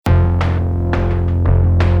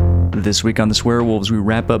This week on The Swearwolves, we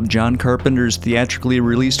wrap up John Carpenter's theatrically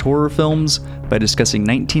released horror films by discussing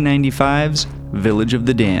 1995's Village of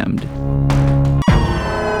the Damned.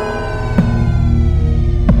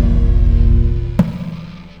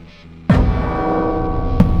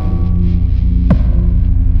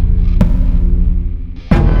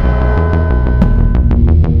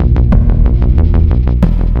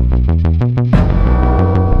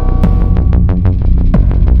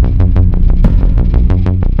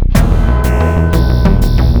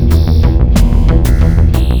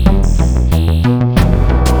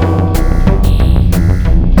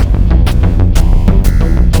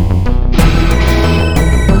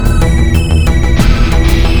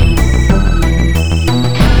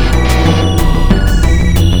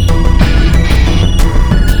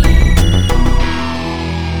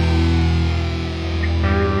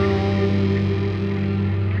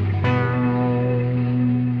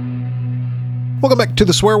 Welcome back to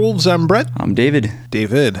the Swearwolves. I'm Brett. I'm David.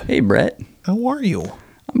 David. Hey, Brett. How are you?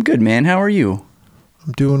 I'm good, man. How are you?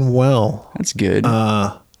 I'm doing well. That's good.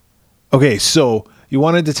 Okay, so you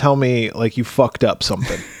wanted to tell me, like, you fucked up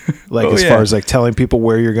something. Like, Oh, as yeah. far as, like, telling people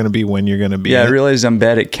where you're going to be, when you're going to be. Yeah, I realized I'm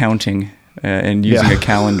bad at counting and using a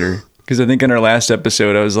calendar. Because I think in our last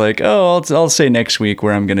episode, I was like, oh, I'll say next week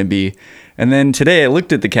where I'm going to be. And then today I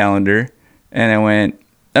looked at the calendar and I went,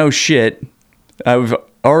 oh, shit. I've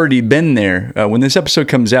already been there. When this episode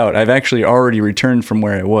comes out, I've actually already returned from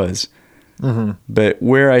where I was. Mm-hmm. But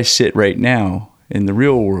where I sit right now in the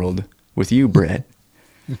real world with you, Brett,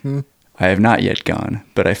 I have not yet gone,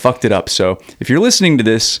 but I fucked it up. So if you're listening to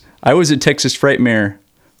this, I was at Texas Frightmare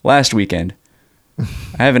last weekend.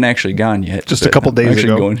 I haven't actually gone yet. Just a couple days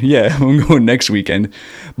ago. I'm going next weekend.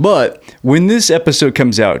 But when this episode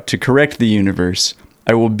comes out, to correct the universe,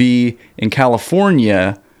 I will be in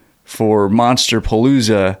California for Monster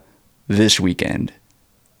Palooza this weekend.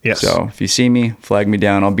 Yes. So if you see me, flag me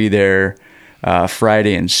down. I'll be there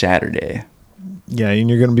Friday and Saturday. Yeah, and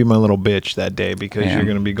you're going to be my little bitch that day because you're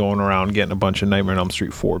going to be going around getting a bunch of Nightmare on Elm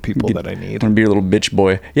Street 4 people that I need. I'm going to be your little bitch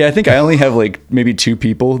boy. Yeah, I think I only have like maybe 2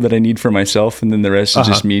 people that I need for myself, and then the rest is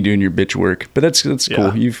just me doing your bitch work. But that's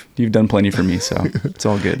cool. You've done plenty for me, so it's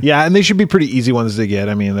all good. Yeah, and they should be pretty easy ones to get.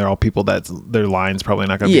 I mean, they're all people that their line's probably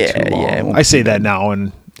not going to be too long. Yeah, I say that now,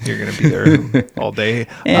 and you're going to be there all day.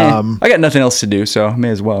 I got nothing else to do, so I may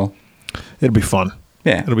as well. It'll be fun.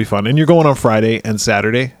 Yeah. It'll be fun. And you're going on Friday and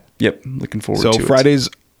Saturday. Yep, looking forward to it. So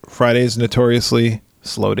Fridays notoriously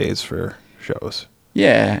slow days for shows.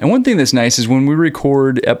 Yeah, and one thing that's nice is when we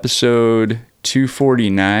record episode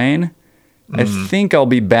 249, I think I'll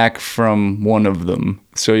be back from one of them.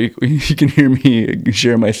 So you can hear me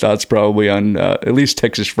share my thoughts probably on at least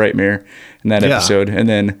Texas Frightmare in that episode. And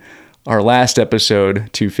then our last episode,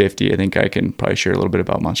 250, I think I can probably share a little bit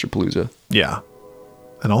about Monster Palooza. Yeah.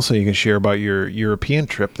 And also you can share about your European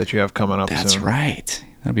trip that you have coming up soon. That's right.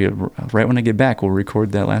 That'll be right when I get back. We'll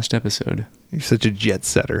record that last episode. You're such a jet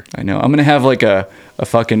setter. I know. I'm going to have like a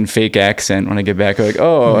fucking fake accent when I get back. Like,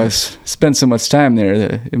 oh, I spent so much time there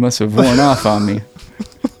that it must have worn off on me.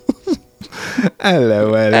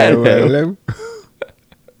 Hello.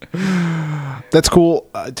 That's cool.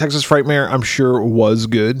 Texas Frightmare, I'm sure, was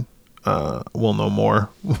good. We'll know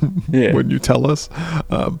more when you tell us.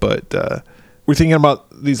 But we're thinking about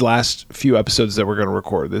these last few episodes that we're going to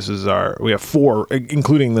record. We have 4,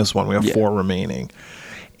 including this one. We have 4 remaining.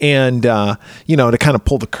 And, to kind of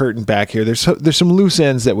pull the curtain back here, there's some loose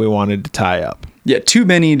ends that we wanted to tie up. Yeah, too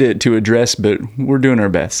many to address, but we're doing our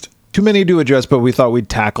best. Too many to address, but we thought we'd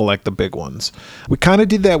tackle like the big ones. We kind of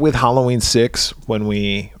did that with Halloween 6 when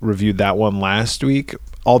we reviewed that one last week.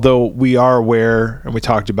 Although we are aware, and we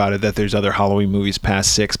talked about it, that there's other Halloween movies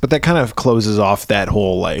past 6, but that kind of closes off that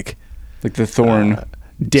whole like the Thorn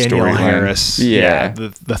Daniel storyline. Harris. Yeah.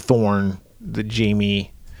 The Thorn, the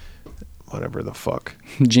Jamie, whatever the fuck.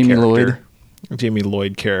 Jamie character. Lloyd. Jamie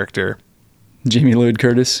Lloyd character. Jamie Lloyd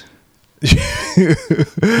Curtis.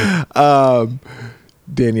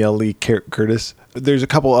 Danielle Lee Curtis. There's a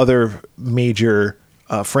couple other major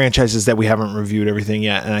franchises that we haven't reviewed everything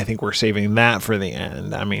yet, and I think we're saving that for the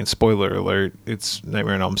end. I mean, spoiler alert, it's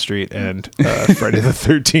Nightmare on Elm Street and Friday the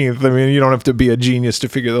 13th. I mean, you don't have to be a genius to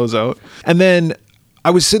figure those out. And then I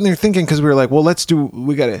was sitting there thinking, because we were like, well,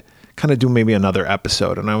 we got to kind of do maybe another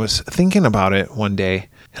episode. And I was thinking about it one day,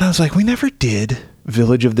 and I was like, we never did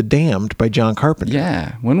Village of the Damned by John Carpenter.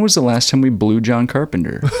 Yeah. When was the last time we blew John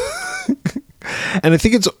Carpenter? And I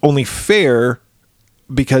think it's only fair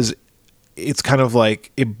because it's kind of like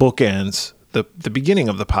it bookends the beginning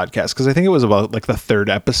of the podcast, because I think it was about like the third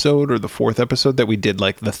episode or the fourth episode that we did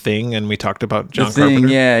like The Thing, and we talked about John Carpenter.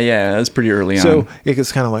 Yeah, that's pretty early on. So it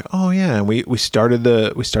was kind of like, oh yeah, and we started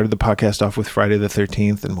the podcast off with Friday the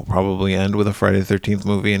 13th, and we'll probably end with a Friday the 13th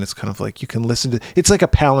movie, and it's kind of like you can listen to. It's like a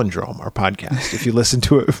palindrome, our podcast, if you listen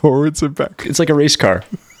to it forwards and back. It's like a race car.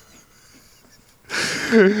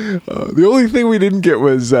 The only thing we didn't get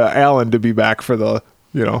was Alan to be back for the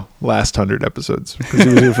last 100 episodes, because he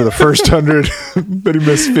was here for the first 100, then he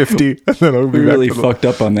missed 50, and then we really fucked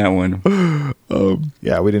up on that one.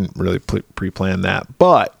 Yeah, we didn't really pre-plan that,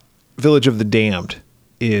 but Village of the Damned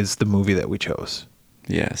is the movie that we chose.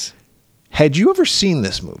 Yes. Had you ever seen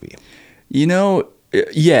this movie?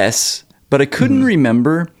 Yes, but I couldn't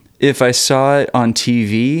remember if I saw it on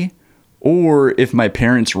TV or if my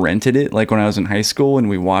parents rented it, like when I was in high school and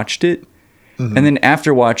we watched it. And then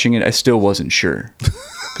after watching it, I still wasn't sure.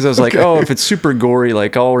 Because I was like, oh, if it's super gory,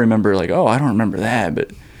 like I'll remember like, oh, I don't remember that.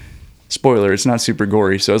 But spoiler, it's not super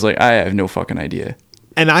gory. So I was like, I have no fucking idea.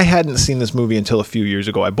 And I hadn't seen this movie until a few years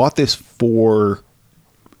ago. I bought this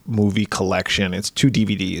 4-movie collection. It's 2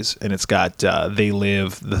 DVDs, and it's got They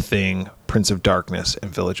Live, The Thing, Prince of Darkness,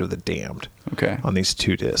 and Village of the Damned. Okay. On these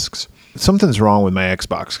 2 discs. Something's wrong with my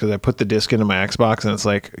Xbox, because I put the disc into my Xbox and it's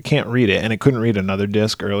like, I can't read it. And it couldn't read another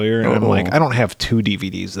disc earlier. And I'm like, I don't have 2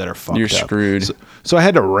 DVDs that are fucked up. You're screwed. So I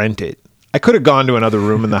had to rent it. I could have gone to another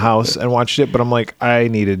room in the house and watched it, but I'm like, I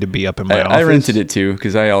needed to be up in my office. I rented it too,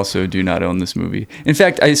 because I also do not own this movie. In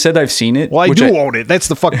fact, I said I've seen it. Well, I do own it. That's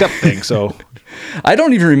the fucked up thing. So I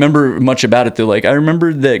don't even remember much about it though. Like I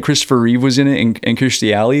remember that Christopher Reeve was in it and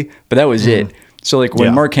Kirstie Alley, but that was it. So like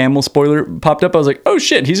when Mark Hamill spoiler popped up, I was like, oh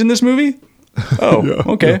shit, he's in this movie? Oh,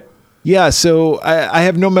 okay. Yeah, so I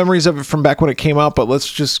have no memories of it from back when it came out, but let's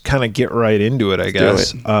just kind of get right into it, I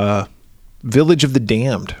guess. Village of the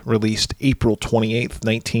Damned, released April 28th,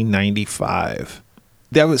 1995.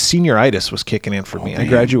 That was senioritis was kicking in for me. Man. I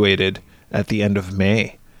graduated at the end of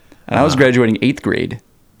May. And I was graduating 8th grade.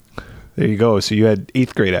 There you go. So you had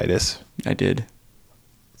 8th grade-itis. I did.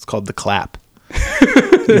 It's called the clap.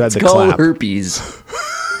 It's called herpes.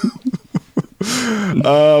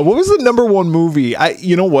 What was the number 1 movie?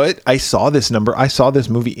 You know what? I saw this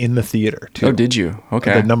movie in the theater too. Oh, did you?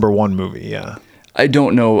 Okay. The number 1 movie, yeah. I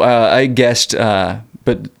don't know. I guessed,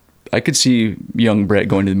 but I could see young Brett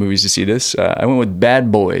going to the movies to see this. I went with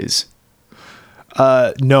Bad Boys.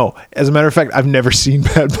 No. As a matter of fact, I've never seen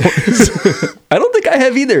Bad Boys. I don't think I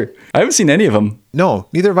have either. I haven't seen any of them. No,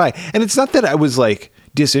 neither have I. And it's not that I was like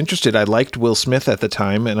disinterested. I liked Will Smith at the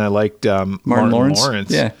time, and I liked Martin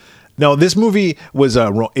Lawrence. Yeah. No, this movie is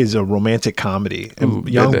a romantic comedy. And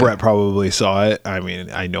young Brett probably saw it. I mean,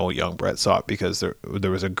 I know young Brett saw it because there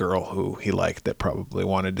was a girl who he liked that probably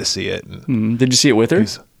wanted to see it. And did you see it with her?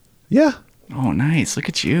 Yeah. Oh, nice. Look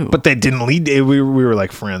at you. But they didn't lead. We were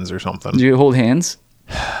like friends or something. Did you hold hands?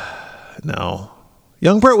 No.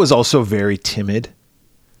 Young Brett was also very timid.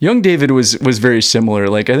 Young David was very similar.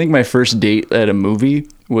 Like I think my first date at a movie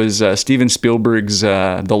was Steven Spielberg's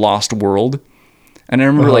The Lost World. And I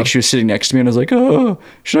remember like she was sitting next to me and I was like, oh,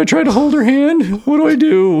 should I try to hold her hand? What do I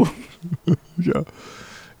do?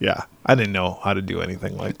 Yeah. I didn't know how to do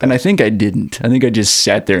anything like that. And I think I didn't. I think I just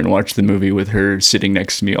sat there and watched the movie with her sitting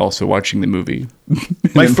next to me also watching the movie.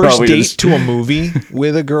 My first date to a movie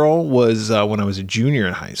with a girl was when I was a junior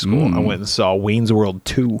in high school. I went and saw Wayne's World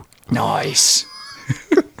 2. Nice.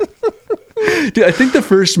 Dude, I think the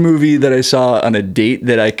first movie that I saw on a date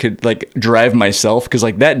that I could like drive myself, because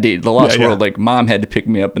like that date, The Lost World, like mom had to pick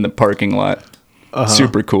me up in the parking lot.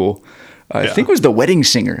 Super cool. I think it was The Wedding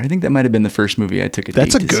Singer. I think that might have been the first movie I took a date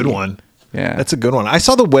to see. That's a good one. Yeah. That's a good one. I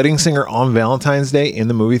saw The Wedding Singer on Valentine's Day in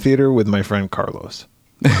the movie theater with my friend Carlos.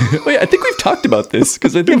 Oh, yeah, I think we've talked about this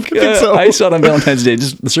because I think I saw it on Valentine's Day.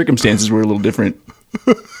 Just the circumstances were a little different.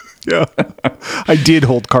 Yeah. I did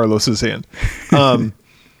hold Carlos's hand.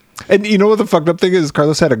 And you know what the fucked up thing is?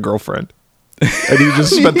 Carlos had a girlfriend. And he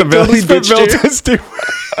just spent the Valentine's Day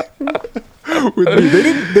with me.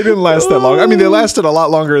 They didn't last that long. I mean, they lasted a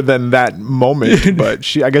lot longer than that moment, but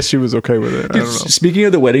I guess she was okay with it. I don't know. Speaking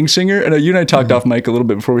of The Wedding Singer, and you and I talked off mic a little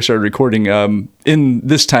bit before we started recording. In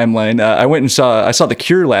this timeline, I went and saw The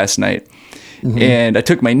Cure last night, and I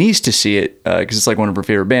took my niece to see it because it's like one of her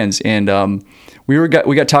favorite bands, and we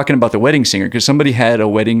got talking about The Wedding Singer because somebody had a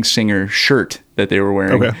Wedding Singer shirt that they were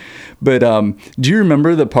wearing. Okay. But do you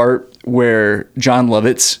remember the part where John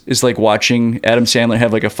Lovitz is like watching Adam Sandler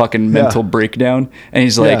have like a fucking mental breakdown, and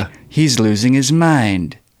he's like, he's losing his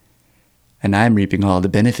mind, and I'm reaping all the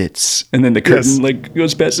benefits, and then the curtain like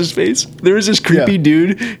goes past his face. There was this creepy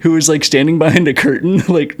dude who was like standing behind a curtain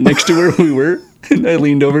like next to where we were. And I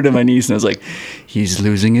leaned over to my niece and I was like, he's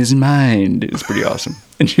losing his mind. It was pretty awesome.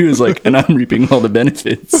 And she was like, and I'm reaping all the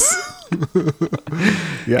benefits.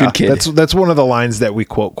 Yeah, Good kid. that's one of the lines that we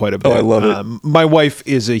quote quite a bit. Oh, I love it. My wife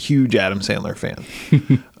is a huge Adam Sandler fan.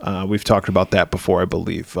 We've talked about that before, I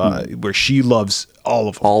believe, where she loves all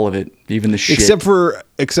of them. All of it, even the shit. Except for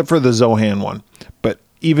the Zohan one. But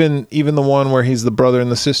even the one where he's the brother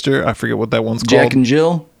and the sister, I forget what that one's called. Jack and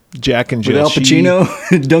Jill. Jack and Jill. With Al Pacino,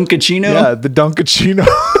 Dunkachino. Yeah, the Dunkachino.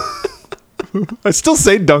 I still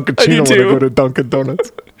say Dunkachino when I go to Dunkin'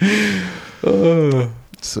 Donuts.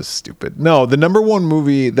 So stupid. No, the number one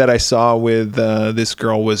movie that I saw with this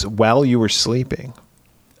girl was While You Were Sleeping.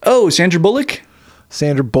 Oh, Sandra Bullock?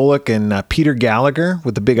 Sandra Bullock and Peter Gallagher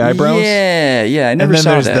with the big eyebrows. Yeah, I never saw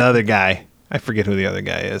that. And then there's the other guy. I forget who the other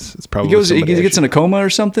guy is. It's probably he gets in a coma or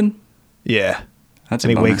something? Yeah. That's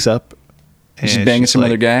and he wakes up. He's banging some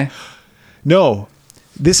other guy? No.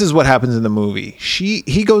 This is what happens in the movie.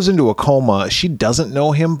 He goes into a coma. She doesn't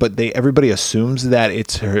know him, but everybody assumes that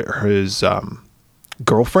it's his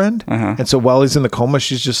girlfriend. Uh-huh. And so while he's in the coma,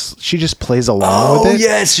 she just plays along with it. Oh,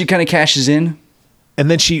 yes. She kind of cashes in.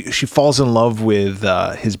 And then she falls in love with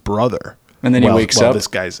his brother. And then he wakes up. This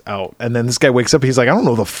guy's out. And then this guy wakes up. He's like, I don't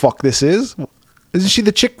know who the fuck this is. Isn't she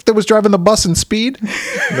the chick that was driving the bus in Speed?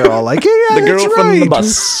 And they're all like, yeah, the girl that's from right. the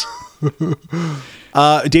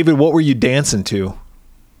bus. David, what were you dancing to?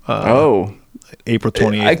 April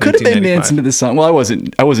 28th. I could have been dancing to this song. Well, I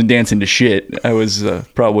wasn't dancing to shit. I was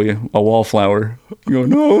probably a wallflower. You go,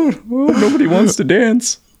 no, nobody wants to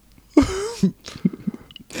dance.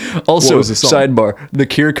 Also, sidebar, the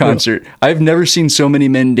Cure concert. Yeah. I've never seen so many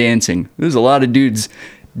men dancing. There's a lot of dudes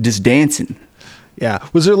just dancing. Yeah.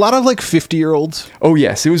 Was there a lot of like 50-year-olds? Oh,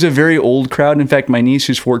 yes. It was a very old crowd. In fact, my niece,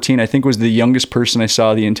 who's 14, I think was the youngest person I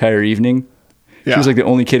saw the entire evening. Yeah. She was like the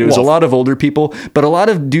only kid. It was a lot of older people, but a lot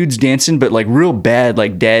of dudes dancing, but like real bad,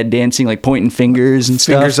 like dad dancing, like pointing fingers and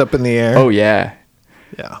stuff. Fingers up in the air. Oh, yeah.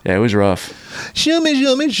 Yeah. Yeah, it was rough. Show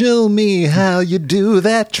me how you do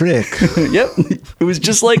that trick. Yep. It was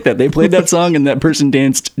just like that. They played that song and that person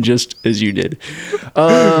danced just as you did.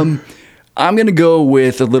 I'm going to go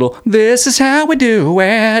with a little This Is How We Do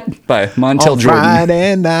It by Montel Jordan.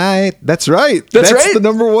 Friday night. That's right. That's right. The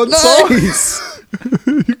number one song.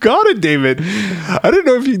 You got it, David. I didn't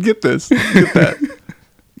know if you'd get this. Get that.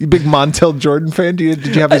 You big Montel Jordan fan? Did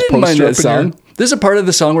you have his poster up in song? There's a part of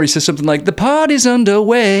the song where he says something like, the party's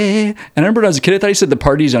underway. And I remember when I was a kid, I thought he said the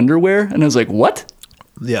party's underwear. And I was like, what?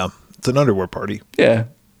 Yeah. It's an underwear party. Yeah,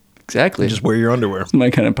 exactly. You just wear your underwear. It's my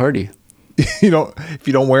kind of party. If you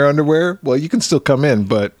don't wear underwear, well, you can still come in,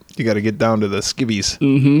 but you got to get down to the skivvies.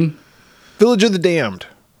 Mm-hmm. Village of the Damned,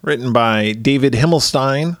 written by David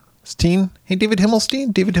Himmelstein. Hey, David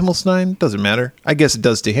Himmelstein? David Himmelstein? Doesn't matter. I guess it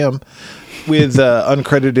does to him. With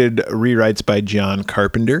uncredited rewrites by John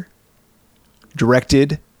Carpenter.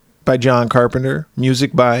 Directed by John Carpenter.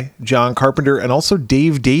 Music by John Carpenter. And also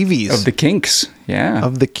Dave Davies. Of the Kinks. Yeah.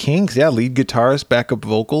 Of the Kinks. Yeah, lead guitarist, backup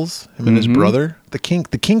vocals. Him and his brother. The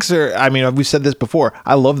Kinks are, I mean, we've said this before.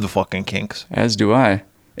 I love the fucking Kinks. As do I.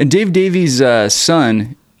 And Dave Davies'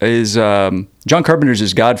 son is John Carpenter's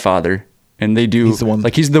his godfather. And they do, he's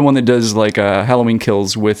the one that does like Halloween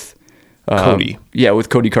Kills with Cody. Yeah, with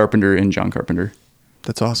Cody Carpenter and John Carpenter.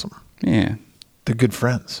 That's awesome. Yeah. They're good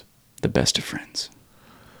friends. The best of friends.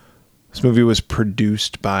 This movie was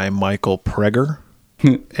produced by Michael Prager.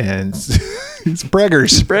 And it's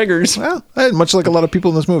Praggers. Well, much like a lot of people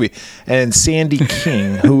in this movie. And Sandy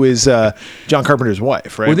King, who is John Carpenter's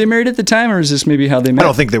wife, right? Were they married at the time, or is this maybe how they met? I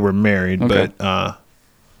don't think they were married, but I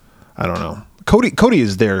don't know. Cody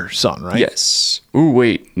is their son, right? Yes. Ooh,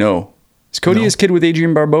 wait, no. Is Cody his kid with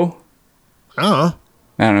Adrienne Barbeau? I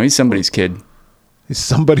don't know. He's somebody's kid. He's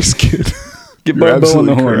somebody's kid. Get Barbeau on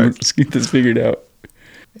the horn. Let's get this figured out.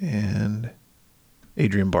 And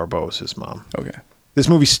Adrienne Barbeau is his mom. Okay. This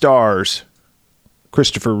movie stars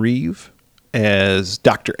Christopher Reeve as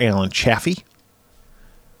Dr. Alan Chaffee.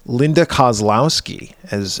 Linda Kozlowski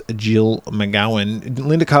as Jill McGowan.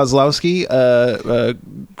 Linda Kozlowski,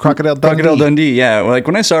 Crocodile Dundee. Crocodile Dundee, yeah. Like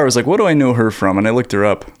when I saw her, I was like, what do I know her from? And I looked her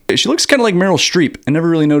up. She looks kind of like Meryl Streep. I never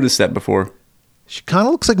really noticed that before. She kind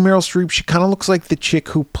of looks like Meryl Streep. She kind of looks like the chick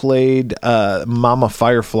who played Mama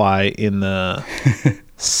Firefly in the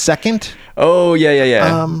second. Oh,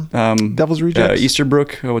 yeah. Devil's Rejects.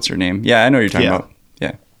 Easterbrook. Oh, what's her name? Yeah, I know what you're talking about.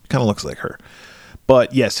 Yeah. Kind of looks like her.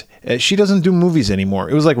 But yes, she doesn't do movies anymore.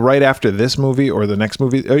 It was like right after this movie or the next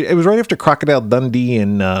movie. It was right after Crocodile Dundee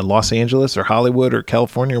in Los Angeles or Hollywood or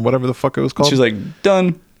California or whatever the fuck it was called. She's like,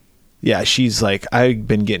 done. Yeah, she's like, I've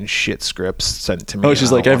been getting shit scripts sent to me. Oh,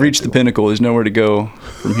 she's like, I've reached the pinnacle. There's nowhere to go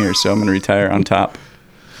from here, so I'm going to retire on top.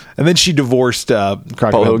 And then she divorced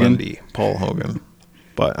Crocodile Paul Hogan. Dundee, Paul Hogan.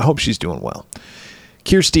 But I hope she's doing well.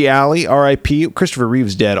 Kirstie Alley, R.I.P. Christopher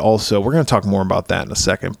Reeve's dead also. We're going to talk more about that in a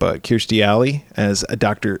second. But Kirstie Alley as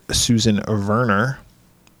Dr. Susan Werner.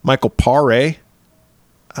 Michael Paré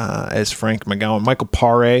as Frank McGowan. Michael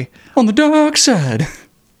Paré. On the dark side.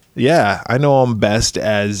 Yeah, I know him best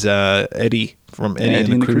as Eddie from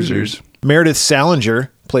Eddie and the Cruisers. Meredith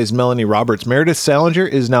Salinger plays Melanie Roberts. Meredith Salinger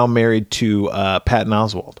is now married to Patton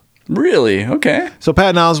Oswalt. Really? Okay. So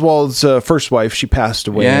Patton Oswalt's first wife, she passed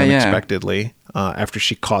away unexpectedly after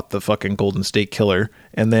she caught the fucking Golden State Killer.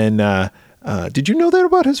 And then, did you know that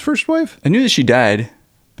about his first wife? I knew that she died,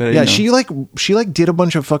 but I didn't know. she did a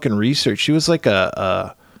bunch of fucking research. She was like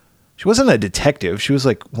she wasn't a detective. She was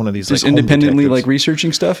like one of these Just like independently like research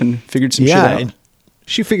stuff and figured some shit out. And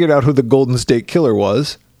she figured out who the Golden State Killer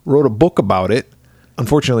was, wrote a book about it.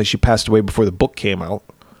 Unfortunately, she passed away before the book came out.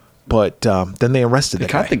 But then they arrested the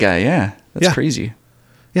guy. Caught the guy, yeah. That's crazy.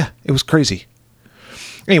 Yeah, it was crazy.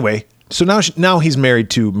 Anyway, so now he's married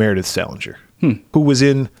to Meredith Salinger, who was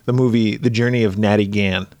in the movie The Journey of Natty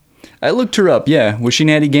Gann. I looked her up, yeah. Was she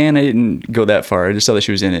Natty Gann? I didn't go that far. I just saw that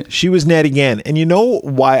she was in it. She was Natty Gann. And you know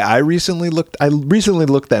why I recently looked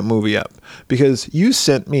that movie up? Because you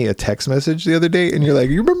sent me a text message the other day, and you're like,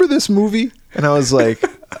 you remember this movie? And I was like,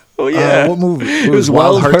 oh, yeah. What movie? It was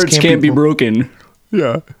Wild Hearts Can't Be Broken.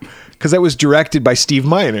 Yeah. Because that was directed by Steve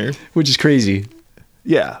Miner. Which is crazy.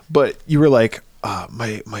 Yeah. But you were like,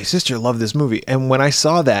 my sister loved this movie. And when I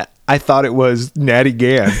saw that, I thought it was Natty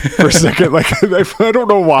Gann for a second. Like, I don't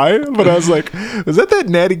know why, but I was like, is that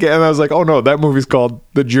Natty Gann? And I was like, oh no, that movie's called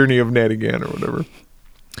The Journey of Natty Gann or whatever.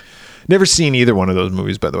 Never seen either one of those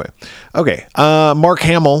movies, by the way. Okay. Mark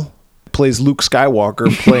Hamill plays Luke Skywalker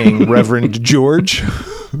playing Reverend George.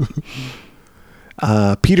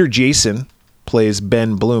 Peter Jason plays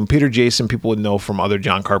Ben Bloom. Peter Jason, people would know from other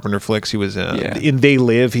John Carpenter flicks. He was in They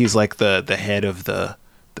Live. He's like the head of the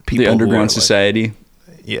people. The underground society.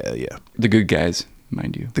 Yeah. The good guys,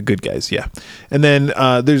 mind you. The good guys, yeah. And then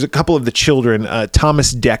there's a couple of the children.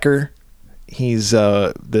 Thomas Decker. He's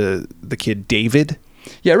the kid David.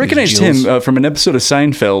 Yeah, I recognized him from an episode of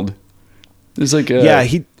Seinfeld. There's like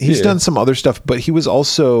he's done some other stuff, but he was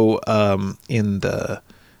also in the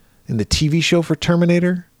TV show for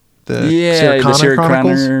Terminator. The Sarah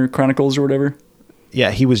Connor Chronicles or whatever.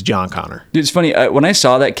 Yeah, he was John Connor. Dude, it's funny. When I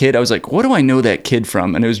saw that kid, I was like, what do I know that kid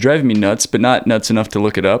from? And it was driving me nuts, but not nuts enough to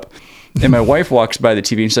look it up. And my wife walks by the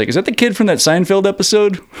TV and she's like, is that the kid from that Seinfeld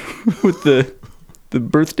episode with the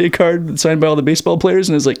birthday card signed by all the baseball players?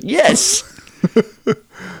 And I was like, yes.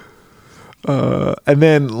 And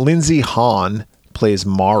then Lindsay Hahn plays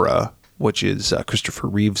Mara, which is Christopher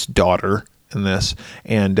Reeve's daughter in this.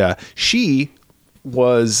 And she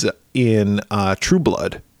was in True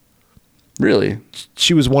Blood. Really?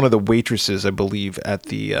 She was one of the waitresses, I believe, at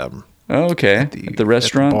the at the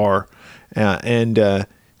restaurant, at the bar, and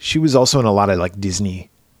she was also in a lot of like Disney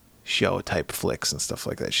show type flicks and stuff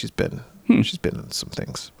like that. She's been in some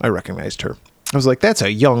things. I recognized her. I was like, that's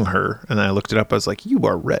a young her, and I looked it up. I was like, you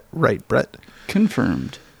are right, Brett.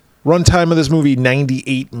 Confirmed. Runtime of this movie,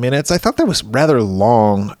 98 minutes. I thought that was rather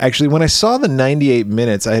long. Actually, when I saw the 98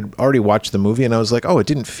 minutes, I had already watched the movie, and I was like, oh, it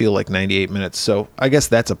didn't feel like 98 minutes. So I guess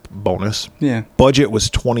that's a bonus. Yeah. Budget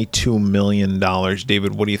was $22 million.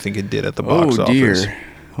 David, what do you think it did at the box office? Oh, dear.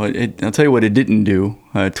 Well, I'll tell you what it didn't do.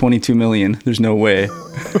 $22 million. There's no way.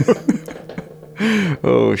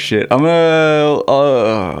 Oh, shit.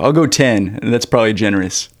 I'll go 10. That's probably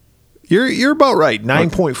generous. You're about right.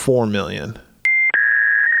 9.4 million.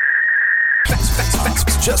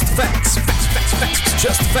 Just facts.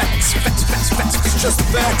 Just facts. Just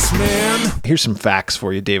facts, man. Here's some facts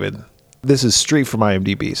for you, David. This is straight from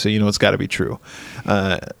IMDb, so you know it's got to be true.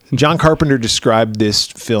 John Carpenter described this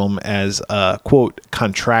film as a, quote,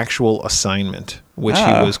 contractual assignment, which he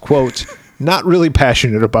was, quote, not really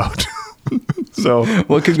passionate about. So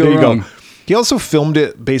what could go wrong? He also filmed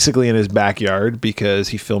it basically in his backyard because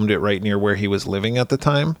he filmed it right near where he was living at the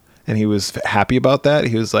time. And he was happy about that.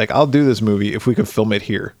 He was like, I'll do this movie if we could film it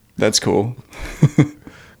here. That's cool.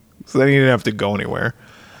 So then he didn't have to go anywhere.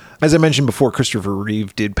 As I mentioned before, Christopher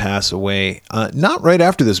Reeve did pass away. Not right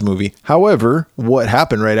after this movie. However, what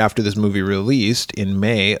happened right after this movie released in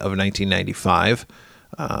May of 1995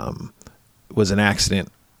 was an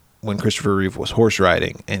accident when Christopher Reeve was horse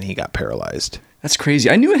riding and he got paralyzed. That's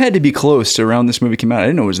crazy. I knew it had to be close to around this movie came out. I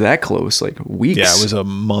didn't know it was that close, like weeks. Yeah, it was a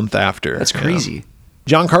month after. That's crazy. Yeah.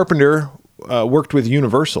 John Carpenter worked with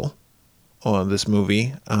Universal on this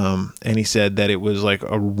movie, and he said that it was like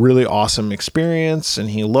a really awesome experience, and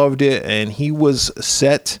he loved it, and he was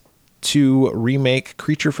set to remake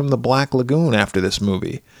Creature from the Black Lagoon after this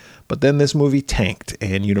movie. But then this movie tanked,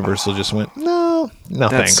 and Universal just went, no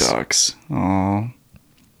That thanks. sucks. Aw.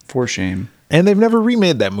 For shame. And they've never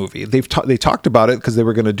remade that movie. They talked about it because they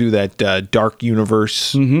were going to do that Dark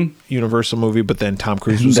Universe Universal movie, but then Tom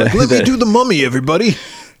Cruise was like, let me do The Mummy, everybody.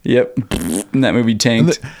 Yep. And that movie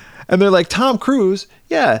tanked. And they're like, Tom Cruise,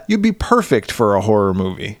 yeah, you'd be perfect for a horror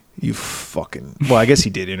movie. You fucking... Well, I guess he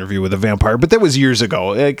did Interview with a Vampire, but that was years ago.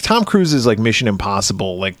 Like, Tom Cruise is like Mission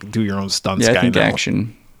Impossible, like do your own stunts guy. I think now.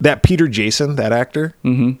 action. That Peter Jason, that actor,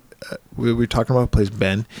 we were talking about, plays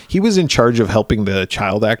Ben. He was in charge of helping the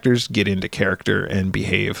child actors get into character and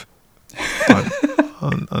behave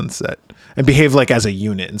on set. And behave like as a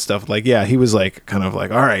unit and stuff. Like, yeah, he was like, kind of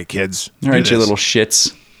like, all right, kids. All right, you little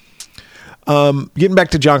shits. Getting back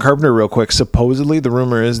to John Carpenter real quick. Supposedly, the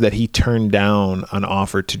rumor is that he turned down an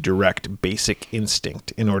offer to direct Basic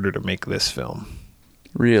Instinct in order to make this film.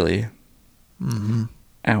 Really?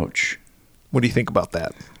 Ouch. What do you think about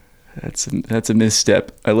that? That's a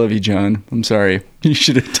misstep. I love you, John. I'm sorry. You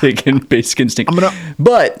should have taken Basic Instinct. I'm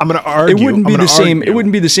gonna argue. It wouldn't be the same. It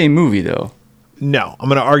wouldn't be the same movie, though. No, I'm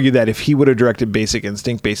going to argue that if he would have directed Basic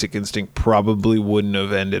Instinct probably wouldn't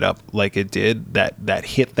have ended up like it did. That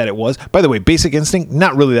hit that it was. By the way, Basic Instinct,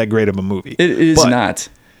 not really that great of a movie. It is not.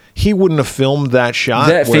 He wouldn't have filmed that shot.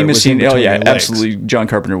 That famous scene. Oh yeah, legs. absolutely. John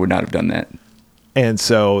Carpenter would not have done that. And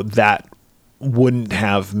so that wouldn't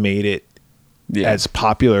have made it as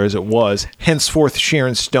popular as it was. Henceforth,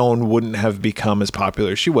 Sharon Stone wouldn't have become as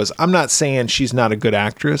popular as she was. I'm not saying she's not a good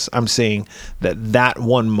actress. I'm saying that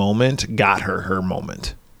one moment got her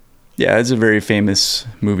moment. Yeah, it's a very famous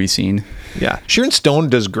movie scene. Yeah. Sharon Stone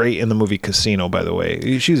does great in the movie Casino, by the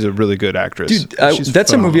way. She's a really good actress. Dude,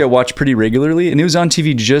 that's a movie I watch pretty regularly, and it was on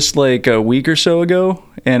TV just like a week or so ago,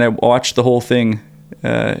 and I watched the whole thing.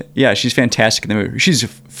 Yeah, she's fantastic in the movie. She's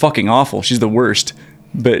fucking awful. She's the worst.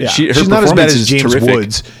 But she's not as bad as James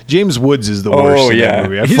Woods. James Woods is the worst in that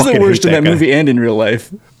movie. He's the worst in that movie and in real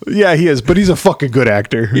life. Yeah, he is, but he's a fucking good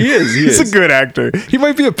actor. He is. He's a good actor. He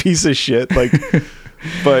might be a piece of shit, like,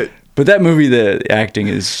 but that movie, the acting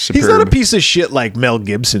is superb. He's not a piece of shit like Mel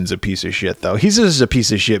Gibson's a piece of shit, though. He's just a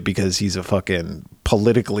piece of shit because he's a fucking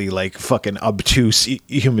politically, like, fucking obtuse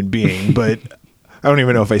human being. But I don't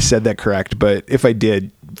even know if I said that correct, but if I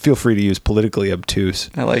did, feel free to use politically obtuse.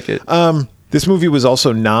 I like it. This movie was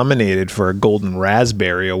also nominated for a Golden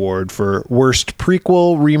Raspberry Award for Worst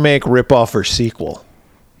Prequel, Remake, Ripoff, or Sequel.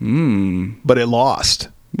 But it lost.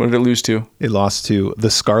 What did it lose to? It lost to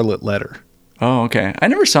The Scarlet Letter. Oh, okay. I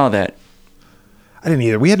never saw that. I didn't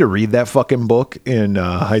either. We had to read that fucking book in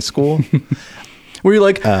high school. Were you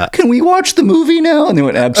like, can we watch the movie now? And they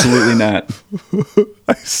went, absolutely not.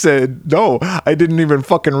 I said, no, I didn't even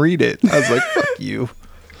fucking read it. I was like, fuck you.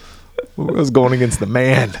 I was going against the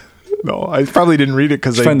man. No, I probably didn't read it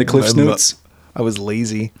because I find the Cliff's Notes. I was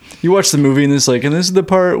lazy. You watch the movie and this is the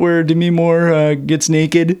part where Demi Moore gets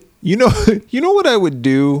naked. You know what I would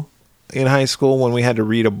do in high school when we had to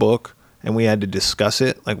read a book and we had to discuss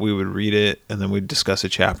it? Like, we would read it and then we'd discuss a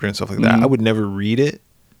chapter and stuff like that. I would never read it.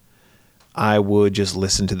 I would just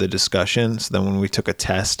listen to the discussion. So then when we took a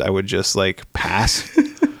test, I would just like pass.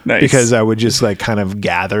 Nice. Because I would just like kind of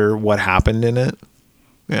gather what happened in it.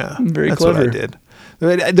 Yeah. Very clever. What I did.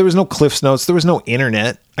 There was no Cliff's Notes. There was no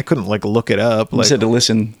internet. I couldn't like look it up. You just had to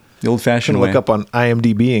listen the old-fashioned way. Look up on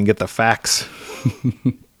IMDb and get the facts.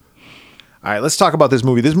 All right, let's talk about this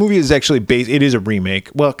movie. This movie is actually based. It is a remake.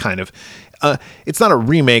 Well, kind of. It's not a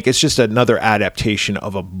remake. It's just another adaptation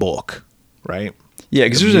of a book, right? Yeah,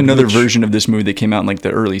 because there's another version of this movie that came out in like the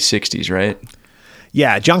early '60s, right?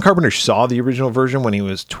 Yeah, John Carpenter saw the original version when he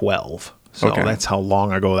was 12. So that's how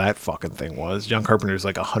long ago that fucking thing was. John Carpenter's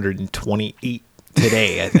like 128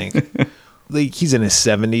 today, I think. Like, he's in his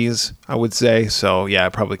 70s, I would say. So, yeah,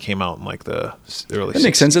 it probably came out in like the early 60s. That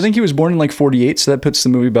makes sense. I think he was born in like 48, so that puts the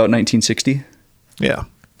movie about 1960. Yeah,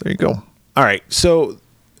 there you go. All right, so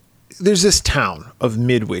there's this town of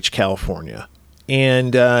Midwich, California,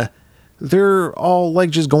 and they're all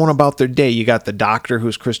like just going about their day. You got the doctor,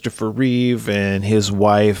 who's Christopher Reeve, and his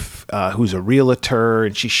wife, who's a realtor,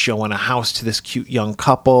 and she's showing a house to this cute young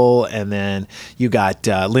couple. And then you got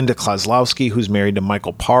Linda Kozlowski, who's married to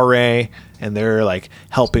Michael Paré, and they're like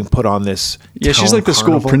helping put on this. Yeah, she's like the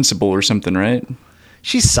school principal or something, right?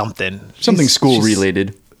 She's something school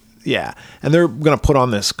related. Yeah. And they're going to put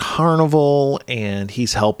on this carnival, and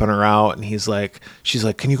he's helping her out. And she's like,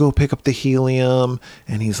 can you go pick up the helium?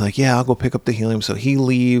 And he's like, yeah, I'll go pick up the helium. So he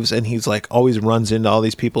leaves, and he's like, always runs into all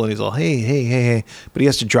these people, and he's all, hey. But he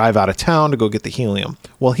has to drive out of town to go get the helium.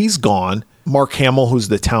 Well, he's gone. Mark Hamill, who's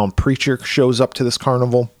the town preacher, shows up to this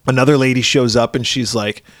carnival. Another lady shows up, and she's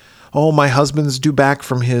like, oh, my husband's due back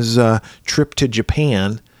from his trip to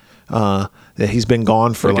Japan. That he's been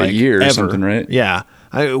gone for like a year ever. Or something, right? Yeah.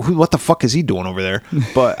 What the fuck is he doing over there?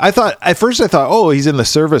 But at first I thought, oh, he's in the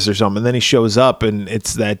service or something. And then he shows up and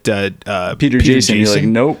it's that Peter Jason. You're like,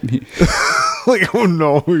 nope. Like, oh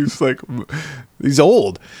no, he's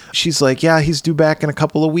old. She's like, yeah, he's due back in a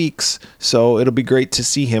couple of weeks, so it'll be great to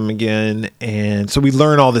see him again. And so we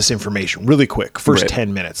learn all this information really quick. First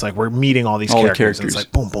 10 minutes, like we're meeting all these characters. And it's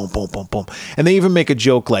like boom, boom, boom, boom, boom. And they even make a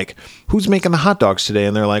joke like, who's making the hot dogs today?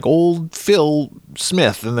 And they're like, old Phil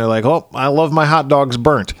Smith. And they're like, oh, I love my hot dogs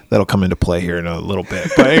burnt. That'll come into play here in a little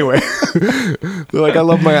bit. But anyway, they're like, I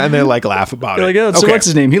love my, and they like laugh about it. Like, oh, so what's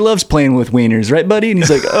his name? He loves playing with wieners, right, buddy? And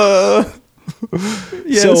he's like,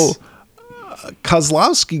 yes. So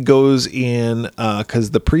Kozlowski goes in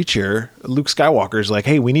because the preacher, Luke Skywalker's like,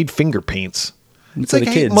 hey, we need finger paints. It's like,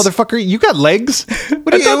 hey, motherfucker, you got legs?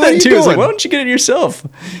 What are you doing? Too. I was like, why don't you get it yourself?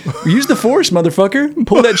 Use the force, motherfucker, and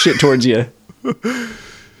pull that shit towards you.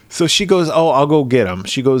 So she goes, oh, I'll go get him.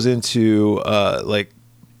 She goes into like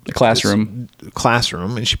the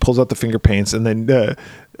classroom, and she pulls out the finger paints. And then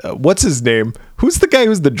what's his name? Who's the guy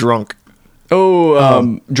who's the drunk?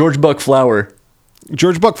 Oh, George Buck Flower.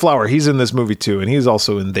 George Buck Flower. He's in this movie too, and he's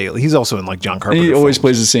also in He's also in like John Carpenter. He always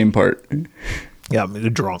plays the same part. Yeah, the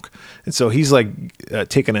drunk. And so he's like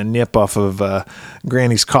taking a nip off of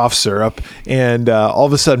Granny's cough syrup, and all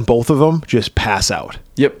of a sudden, both of them just pass out.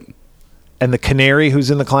 Yep. And the canary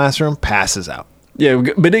who's in the classroom passes out. Yeah,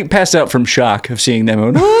 but they passed out from shock of seeing them.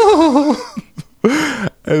 And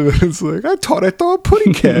it's like, I thought a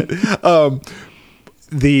pudding cat.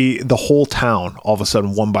 The whole town, all of a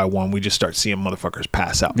sudden, one by one, we just start seeing motherfuckers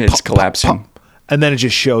pass out. It's collapsing. Pop. And then it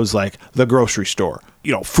just shows like the grocery store,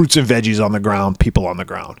 fruits and veggies on the ground, people on the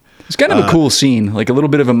ground. It's kind of a cool scene, like a little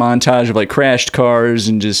bit of a montage of like crashed cars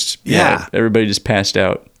and just, everybody just passed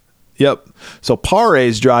out. Yep. So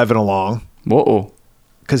Pare's driving along. Whoa.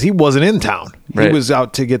 Because he wasn't in town. Right. He was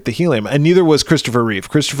out to get the helium. And neither was Christopher Reeve.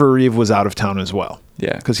 Christopher Reeve was out of town as well.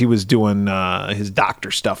 Yeah. Because he was doing his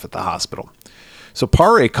doctor stuff at the hospital. So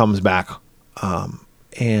Pare comes back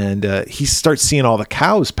and he starts seeing all the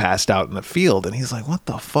cows passed out in the field. And he's like, what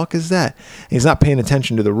the fuck is that? And he's not paying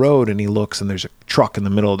attention to the road. And he looks and there's a truck in the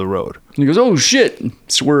middle of the road. And he goes, oh, shit.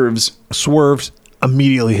 Swerves.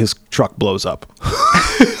 Immediately his truck blows up.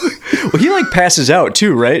 Well, he like passes out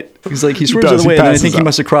too, right? He's like, he swerves out of the way. And I think he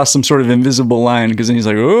must have crossed some sort of invisible line because then he's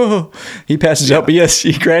like, oh, he passes out. But yes,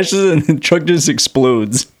 he crashes and the truck just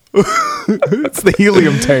explodes. It's the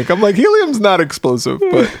helium tank. I'm like, helium's not explosive,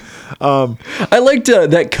 but I liked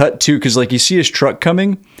that cut too, because like you see his truck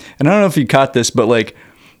coming, and I don't know if you caught this, but like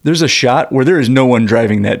there's a shot where there is no one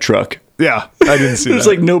driving that truck. Yeah, I didn't see there's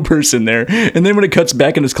like no person there, and then when it cuts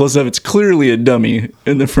back and it's close up, it's clearly a dummy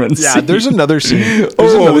in the front seat. Yeah, there's another scene.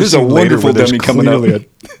 There's a wonderful dummy coming up. A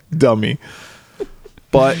dummy.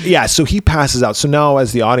 But yeah, so he passes out. So now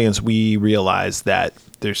as the audience, we realize that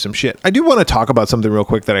there's some shit. I do want to talk about something real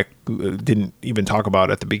quick that I didn't even talk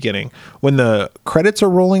about at the beginning. When the credits are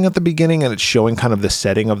rolling at the beginning and it's showing kind of the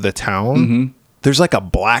setting of the town, there's like a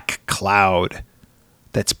black cloud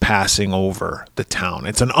that's passing over the town.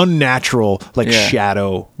 It's an unnatural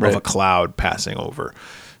shadow of a cloud passing over.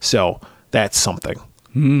 So that's something,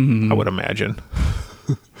 I would imagine.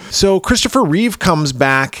 So Christopher Reeve comes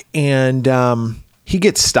back and he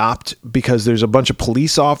gets stopped because there's a bunch of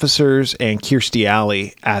police officers and Kirstie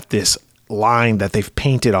Alley at this line that they've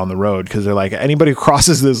painted on the road because they're like, anybody who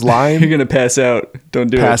crosses this line, you're gonna pass out. Don't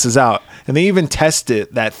do it. Passes out. And they even test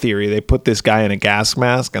that theory. They put this guy in a gas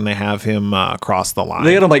mask and they have him cross the line.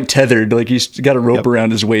 They got him like tethered, like he's got a rope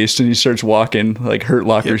around his waist and he starts walking like Hurt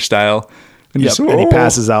Locker style. And, and he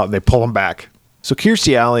passes out and they pull him back. So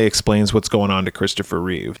Kirstie Alley explains what's going on to Christopher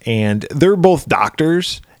Reeve, and they're both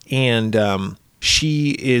doctors, and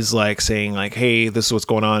she is like saying like, hey, this is what's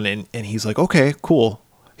going on. And he's like, okay, cool.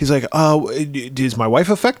 He's like, is my wife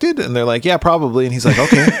affected? And they're like, yeah, probably. And he's like,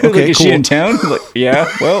 okay, like, is she in town? Like,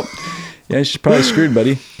 yeah, well, yeah, she's probably screwed,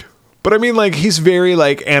 buddy. But I mean, like, he's very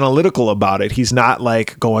like analytical about it. He's not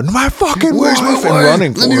like going, my fucking where's wife my and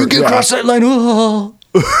running for Let me get across that line. Oh.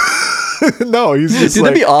 No, he's just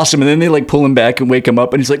that'd be awesome. And then they like pull him back and wake him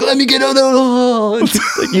up and he's like, let me get out.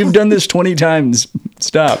 Like, you've done this 20 times.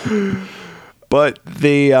 Stop. But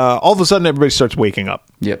they all of a sudden everybody starts waking up.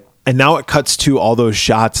 Yep. And now it cuts to all those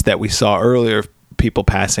shots that we saw earlier of people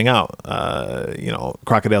passing out.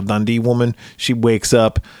 Crocodile Dundee woman, she wakes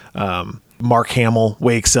up. Mark Hamill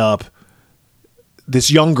wakes up.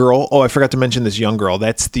 This young girl. Oh, I forgot to mention this young girl.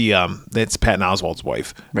 That's that's Patton Oswalt's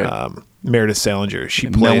wife, right. Meredith Salinger. She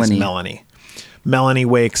plays Melanie. Melanie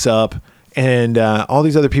wakes up. and all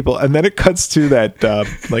these other people. And then it cuts to that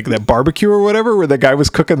like that barbecue or whatever where the guy was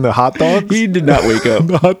cooking the hot dogs. He did not wake up.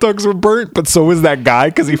 The hot dogs were burnt, but so was that guy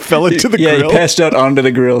because he fell into the Yeah, grill. he passed out onto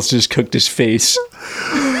the grill, just cooked his face.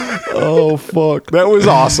 Oh, fuck. That was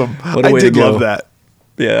awesome. What a I way did to go. love that.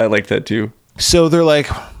 Yeah, I like that too. So they're like,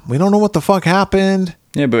 we don't know what the fuck happened.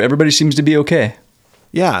 Yeah, but everybody seems to be okay.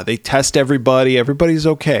 Yeah, they test everybody. Everybody's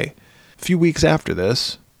okay. A few weeks after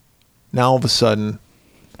this, now all of a sudden,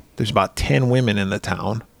 there's about 10 women in the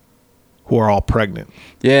town who are all pregnant.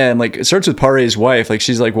 Yeah, and like it starts with Pare's wife. Like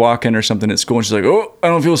she's like walking or something at school, and she's like, "Oh, I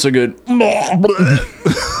don't feel so good." I'm gonna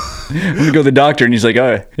go to the doctor, and he's like,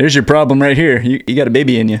 "Oh, there's your problem right here. You got a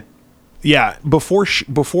baby in you." Yeah, before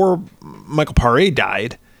Michael Paré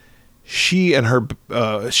died, she and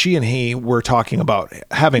he were talking about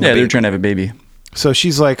having a Yeah, baby. they're trying to have a baby. So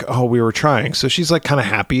she's like, "Oh, we were trying." So she's like kind of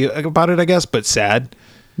happy about it, I guess, but sad.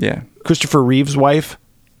 Yeah. Christopher Reeve's wife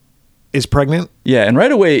is pregnant. Yeah, and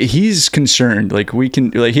right away he's concerned. Like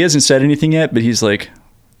he hasn't said anything yet, but he's like,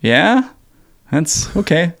 "Yeah, that's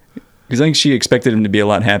okay," because I think she expected him to be a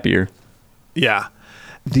lot happier. Yeah.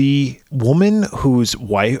 The woman whose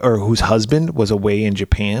wife or whose husband was away in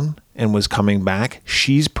Japan and was coming back,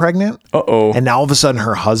 she's pregnant. Uh-oh. And now all of a sudden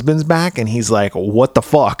her husband's back and he's like, what the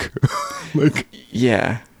fuck? Like,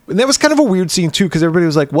 Yeah. and that was kind of a weird scene too, because everybody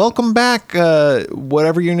was like, welcome back,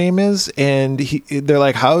 whatever your name is. And they're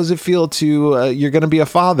like, how does it feel to, you're going to be a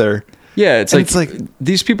father? Yeah, it's And like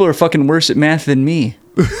these people are fucking worse at math than me.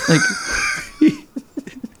 Like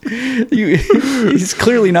he's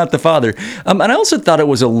clearly not the father. And I also thought it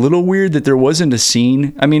was a little weird that there wasn't a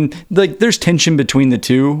scene. I mean, like there's tension between the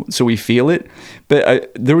two, so we feel it.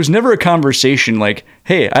 But there was never a conversation like,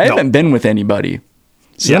 "Hey, I haven't been with anybody."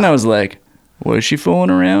 So then I was like, "Was she fooling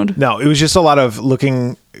around?" No, it was just a lot of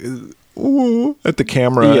looking at the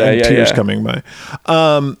camera and tears coming by.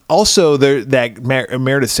 Also,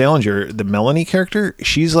 Meredith Salinger, the Melanie character,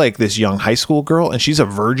 she's like this young high school girl, and she's a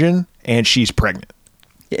virgin, and she's pregnant.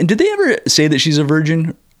 And did they ever say that she's a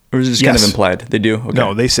virgin, or is this kind of implied? They do. Okay.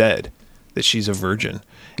 No, they said that she's a virgin.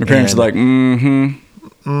 Her parents are like,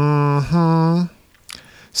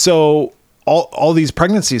 So all these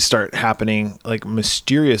pregnancies start happening like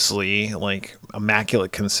mysteriously, like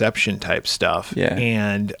immaculate conception type stuff. Yeah.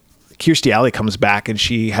 And Kirstie Alley comes back and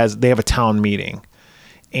they have a town meeting,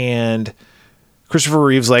 and Christopher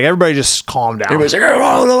Reeve's like, everybody just calm down. everybody's like,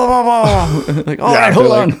 like, all right,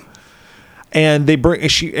 hold on. And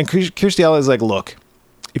Kirstie Alley is like, look,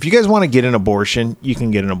 if you guys want to get an abortion, you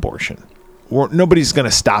can get an abortion. Nobody's going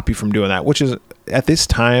to stop you from doing that, which is at this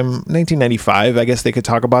time, 1995, I guess they could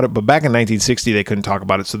talk about it. But back in 1960, they couldn't talk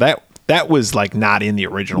about it. So that was like not in the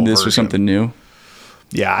original This version. was something new.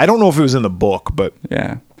 Yeah. I don't know if it was in the book, but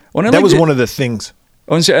Yeah. Well, that was one of the things.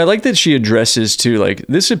 I like that she addresses too, like,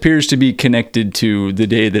 this appears to be connected to the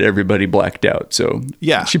day that everybody blacked out. So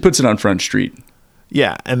Yeah. she puts it on Front Street.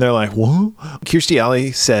 Yeah. And they're like, what? Kirstie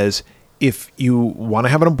Alley says, if you want to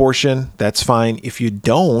have an abortion, that's fine. If you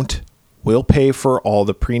don't, we'll pay for all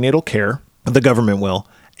the prenatal care. The government will.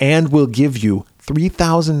 And we'll give you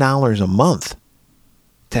 $3,000 a month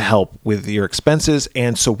to help with your expenses.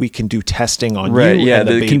 And so we can do testing on Right. you. Yeah. And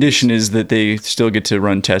the The babies. condition is that they still get to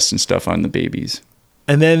run tests and stuff on the babies.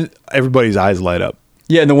 And then everybody's eyes light up.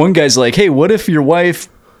 Yeah. And the one guy's like, hey, what if your wife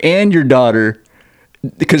and your daughter,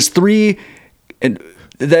 because and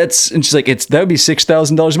she's like, that would be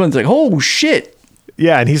 $6,000 a month. It's like, oh shit.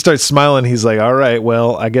 Yeah, and he starts smiling. He's like, all right,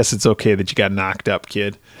 well, I guess it's okay that you got knocked up,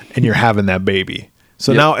 kid, and you're having that baby.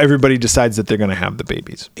 So now everybody decides that they're going to have the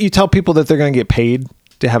babies. You tell people that they're going to get paid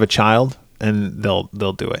to have a child, and they'll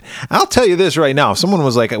do it. I'll tell you this right now. If someone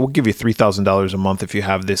was like, we'll give you $3,000 a month if you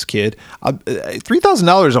have this kid,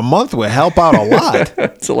 $3,000 a month would help out a lot.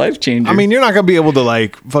 It's a life changer. I mean, you're not going to be able to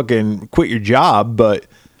like fucking quit your job, but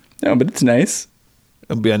no, but it's nice.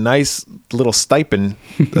 it'd be a nice little stipend.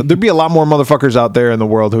 There'd be a lot more motherfuckers out there in the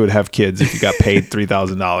world who would have kids if you got paid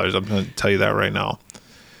 $3,000. I'm going to tell you that right now.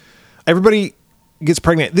 Everybody gets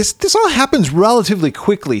pregnant. This all happens relatively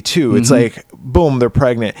quickly too. It's like, boom, they're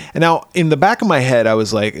pregnant. And now in the back of my head, I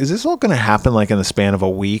was like, is this all going to happen like in the span of a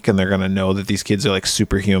week? And they're going to know that these kids are like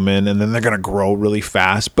superhuman, and then they're going to grow really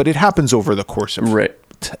fast. But it happens over the course of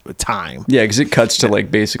time. Yeah, because it cuts to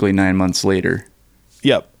like basically 9 months later.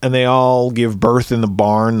 Yep. And they all give birth in the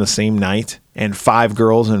barn the same night. And 5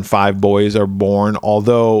 girls and 5 boys are born.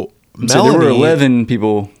 Although So there were 11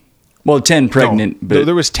 people. Well, 10 pregnant. But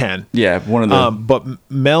there was 10. Yeah, one of them. But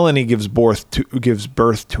Melanie gives birth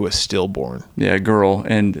to a stillborn. Yeah, a girl.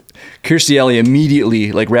 And Kirstie Alley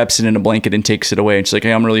immediately like wraps it in a blanket and takes it away. And she's like,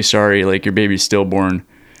 hey, I'm really sorry. Like, your baby's stillborn.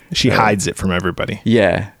 She hides it from everybody.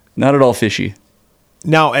 Yeah, not at all fishy.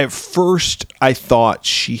 Now, at first, I thought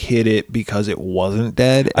she hid it because it wasn't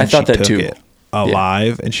dead. And I thought she that took too. It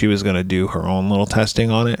alive, and she was going to do her own little testing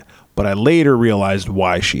on it. But I later realized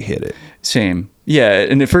why she hid it. Same. Yeah.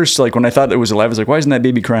 And at first, like when I thought it was alive, I was like, why isn't that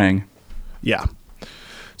baby crying? Yeah.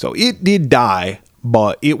 So it did die,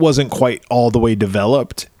 but it wasn't quite all the way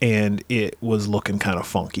developed, and it was looking kind of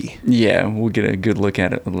funky. Yeah. We'll get a good look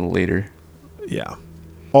at it a little later. Yeah.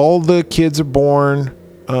 All the kids are born.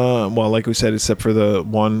 Well, like we said, except for the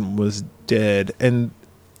one was dead, and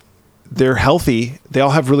they're healthy. They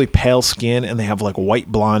all have really pale skin, and they have like white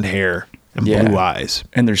blonde hair and blue eyes.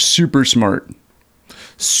 And they're super smart.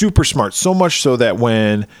 Super smart. So much so that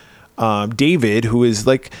when David, who is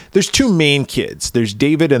like, there's two main kids. There's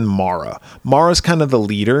David and Mara. Mara's kind of the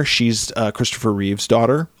leader. She's Christopher Reeve's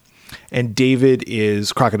daughter. And David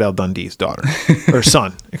is Crocodile Dundee's daughter or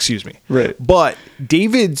son, excuse me. Right. But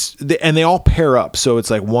and they all pair up. So it's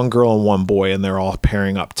like one girl and one boy, and they're all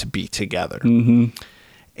pairing up to be together. Mm-hmm.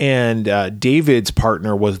 And David's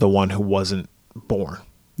partner was the one who wasn't born.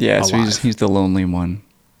 Yeah. alive. So he's the lonely one.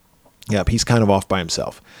 Yep. He's kind of off by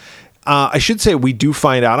himself. I should say we do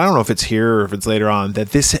find out, I don't know if it's here or if it's later on,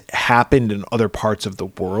 that this happened in other parts of the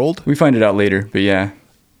world. We find it out later, but yeah.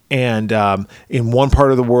 And in one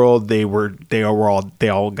part of the world, they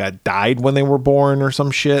all got died when they were born or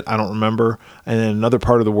some shit. I don't remember. And then another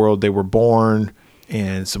part of the world, they were born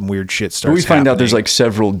and some weird shit starts. But we find happening. out there's like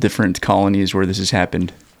several different colonies where this has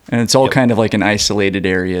happened, and it's all kind of like in isolated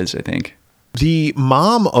areas, I think. The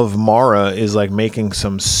mom of Mara is like making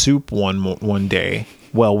some soup one day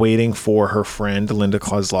while waiting for her friend Linda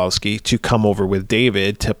Kozlowski to come over with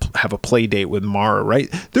David to have a play date with Mara, right?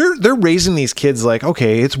 They're raising these kids like,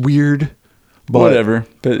 okay, it's weird, but Whatever,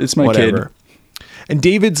 but it's my kid. And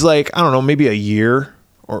David's like, I don't know, maybe a year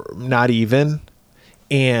or not even,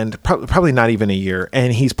 and probably not even a year.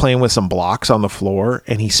 And he's playing with some blocks on the floor,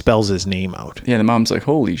 and he spells his name out. Yeah, the mom's like,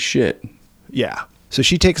 holy shit. Yeah. So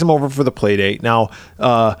she takes him over for the play date. Now,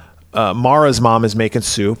 Mara's mom is making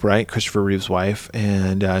soup, right? Christopher Reeve's wife.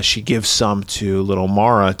 And she gives some to little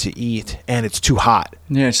Mara to eat, and it's too hot.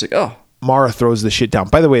 Yeah, it's like, oh. Mara throws the shit down.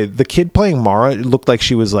 By the way, the kid playing Mara, it looked like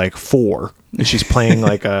she was like 4. And she's playing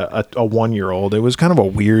like a 1-year-old. It was kind of a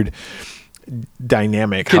weird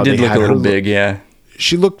dynamic. Kid did look a little big, yeah.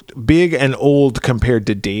 She looked big and old compared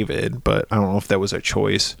to David, but I don't know if that was a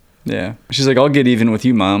choice. Yeah. She's like, I'll get even with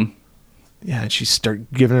you, Mom. Yeah, and she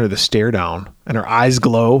start giving her the stare down, and her eyes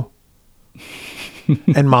glow.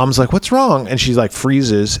 And Mom's like, what's wrong? And she's like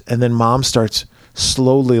freezes, and then Mom starts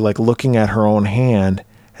slowly like looking at her own hand,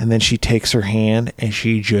 and then she takes her hand and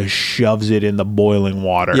she just shoves it in the boiling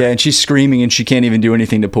water. Yeah, and she's screaming and she can't even do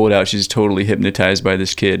anything to pull it out. She's totally hypnotized by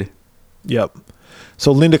this kid. Yep.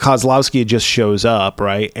 So Linda Kozlowski just shows up,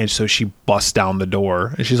 right? And so she busts down the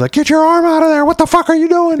door and she's like, get your arm out of there. What the fuck are you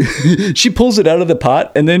doing? She pulls it out of the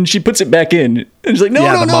pot and then she puts it back in. And she's like,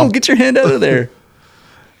 no, mom, get your hand out of there.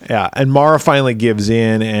 Yeah. And Mara finally gives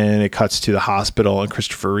in, and it cuts to the hospital, and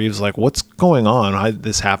Christopher Reeve's like, what's going on? How did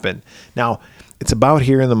this happen? Now, it's about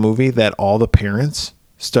here in the movie that all the parents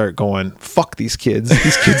start going, fuck these kids.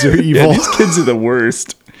 These kids are evil. Yeah, these kids are the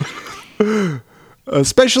worst.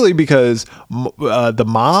 Especially because the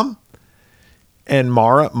mom and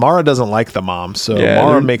Mara doesn't like the mom. So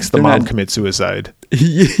Mara makes the mom commit suicide.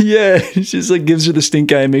 Yeah. She just like gives her the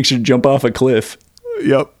stink eye and makes her jump off a cliff.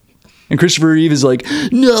 Yep. And Christopher Reeve is like,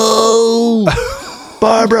 no,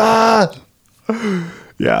 Barbara.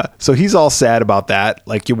 Yeah. So he's all sad about that,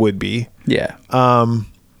 like you would be. Yeah. Oh,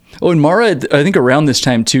 and Mara, I think around this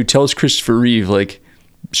time too, tells Christopher Reeve, like,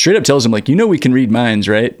 straight up tells him, like, you know, we can read minds,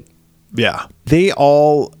 right? Yeah. They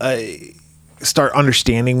all start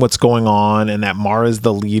understanding what's going on, and that Mara's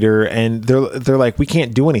the leader, and they're like, we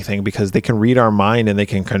can't do anything because they can read our mind and they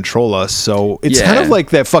can control us. So it's kind of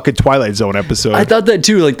like that fucking Twilight Zone episode. I thought that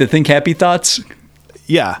too, like the think happy thoughts.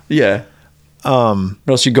 Yeah. Yeah. Or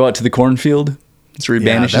else you go out to the cornfield. That's where he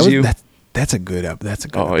banishes you. That's a good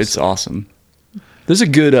episode. It's awesome. There's a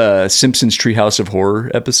good Simpsons Treehouse of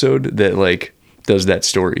Horror episode that like does that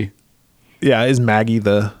story. Yeah, is Maggie It's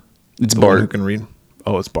the Bart one who can read?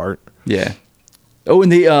 Oh, it's Bart. Yeah. Oh,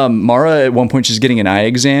 and Mara at one point she's getting an eye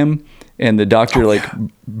exam, and the doctor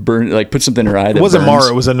put something in her eye. That it wasn't burns.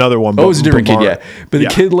 Mara. It was another one. It was a different kid. Yeah, but the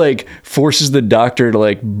kid like forces the doctor to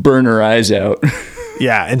like burn her eyes out.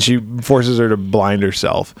 Yeah, and she forces her to blind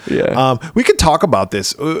herself. Yeah. We could talk about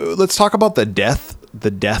this. Let's talk about the deaths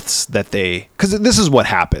that because this is what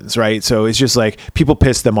happens, right? So it's just like people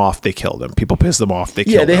piss them off, they kill them. People piss them off, they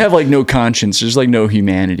kill them. Yeah, they have like no conscience. There's like no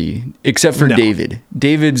humanity except for David.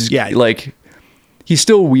 David's like, he's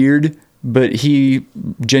still weird, but he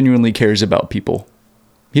genuinely cares about people.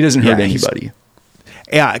 He doesn't hurt anybody.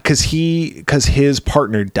 Yeah, because his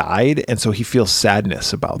partner died, and so he feels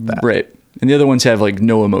sadness about that. Right. And the other ones have like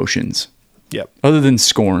no emotions. Yep. Other than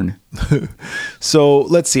scorn. So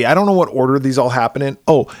let's see. I don't know what order these all happen in.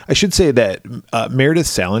 Oh, I should say that Meredith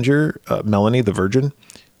Salinger, Melanie the Virgin,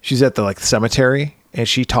 she's at the cemetery, and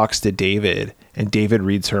she talks to David, and David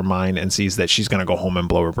reads her mind and sees that she's going to go home and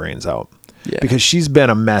blow her brains out. Yeah. Because she's been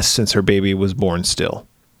a mess since her baby was born still.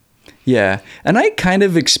 Yeah. And I kind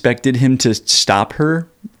of expected him to stop her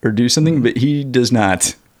or do something, but he does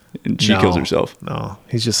not. And she kills herself. No,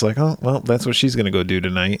 he's just like, oh, well, that's what she's going to go do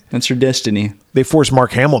tonight. That's her destiny. They force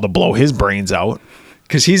Mark Hamill to blow his brains out.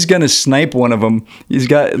 Because he's going to snipe one of them. He's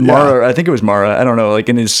got Mara, I think it was Mara, I don't know, like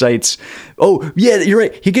in his sights. Oh, yeah, you're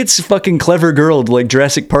right. He gets fucking clever girled, like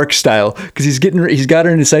Jurassic Park style. Because he's got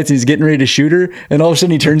her in his sights and he's getting ready to shoot her. And all of a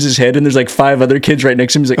sudden he turns his head and there's like 5 other kids right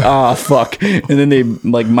next to him. He's like, fuck. And then they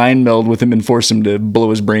like mind meld with him and force him to blow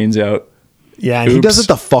his brains out. Yeah, and he does it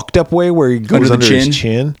the fucked up way where he goes under his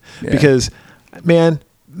chin. Yeah. Because, man,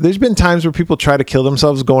 there's been times where people try to kill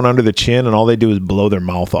themselves going under the chin, and all they do is blow their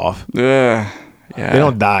mouth off. Yeah. They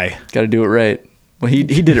don't die. Got to do it right. Well, he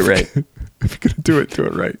did it right. If you're going to do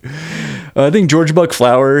it right. I think George Buck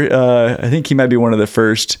Flower, I think he might be one of the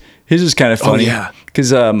first. His is kind of funny. Oh, yeah.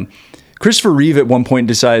 Because Christopher Reeve at one point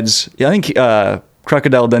decides, I think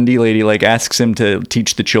Crocodile Dundee lady like asks him to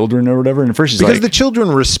teach the children or whatever. And at first he's because the children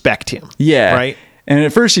respect him. Yeah. Right. And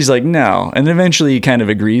at first he's like, no. And then eventually he kind of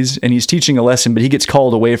agrees and he's teaching a lesson, but he gets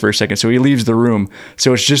called away for a second. So he leaves the room.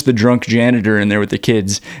 So it's just the drunk janitor in there with the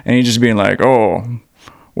kids. And he's just being like, oh,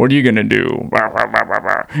 what are you going to do? And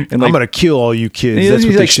like, I'm going to kill all you kids. That's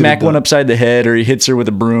what he like smack one upside the head, or he hits her with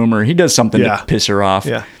a broom, or he does something to piss her off.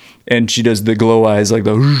 Yeah. And she does the glow eyes, like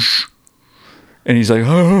the whoosh. And he's like,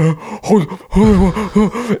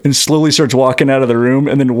 and slowly starts walking out of the room,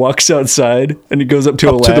 and then walks outside, and he goes up to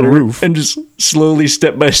a ladder to the roof, and just slowly,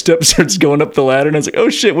 step by step, starts going up the ladder. And I was like, oh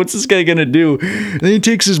shit, what's this guy gonna do? And then he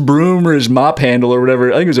takes his broom or his mop handle or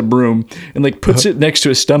whatever, I think it was a broom, and like puts it next to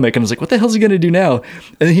his stomach. And I was like, what the hell's he gonna do now?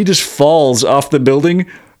 And then he just falls off the building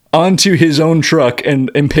onto his own truck and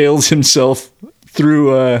impales himself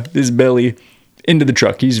through his belly into the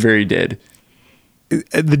truck. He's very dead.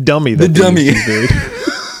 The dummy. The dummy.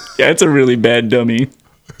 Yeah, it's a really bad dummy.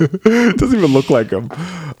 Doesn't even look like him.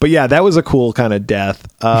 But yeah, that was a cool kind of death.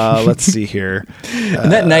 Let's see here.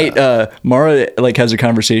 And that night, Mara like has a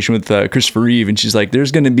conversation with Christopher Reeve, and she's like,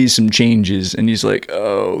 "There's going to be some changes," and he's like,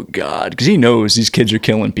 "Oh God," because he knows these kids are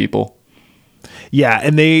killing people. Yeah,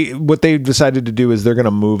 and what they decided to do is they're going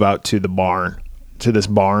to move out to the barn, to this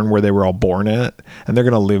barn where they were all born at, and they're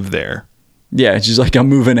going to live there. Yeah, she's like, "I'm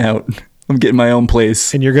moving out. I'm getting my own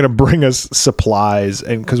place. And you're going to bring us supplies.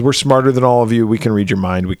 And because we're smarter than all of you, we can read your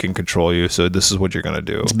mind. We can control you. So this is what you're going to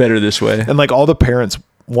do. It's better this way." And like all the parents,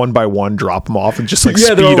 one by one, drop them off and just like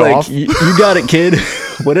speed off. Like, you got it, kid.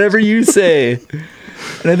 Whatever you say.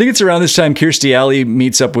 And I think it's around this time Kirstie Alley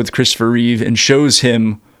meets up with Christopher Reeve and shows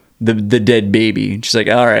him the dead baby. She's like,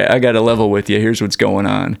 all right, I got to level with you. Here's what's going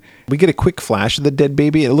on. We get a quick flash of the dead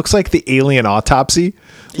baby. It looks like the alien autopsy.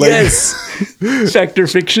 Like, yes. Fact or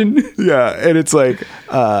fiction. Yeah. And it's like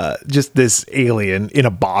just this alien in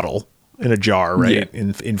a bottle, in a jar, right?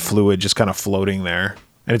 Yeah. In fluid, just kind of floating there.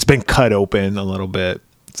 And it's been cut open a little bit.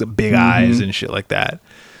 It's big eyes and shit like that.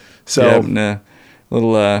 So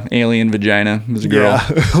little alien vagina. It was a girl. Yeah,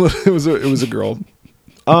 it was a girl.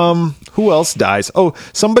 Who else dies? Oh,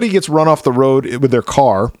 somebody gets run off the road with their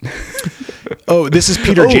car. Oh, this is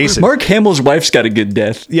Peter Jason. Mark Hamill's wife's got a good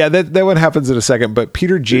death. Yeah, that one happens in a second. But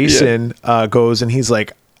Peter Jason goes and he's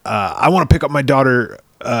like, I want to pick up my daughter.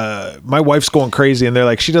 My wife's going crazy. And they're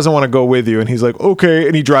like, she doesn't want to go with you. And he's like, okay.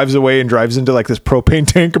 And he drives away and drives into like this propane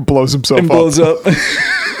tank and blows himself up. Blows up.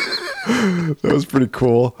 That was pretty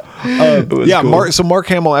cool. Cool. So Mark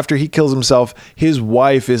Hamill, after he kills himself, his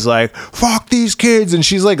wife is like, "Fuck these kids," and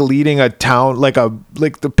she's like leading a town, like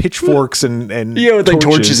the pitchforks and with like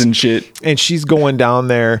torches and shit. And she's going down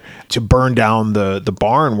there to burn down the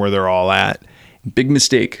barn where they're all at. Big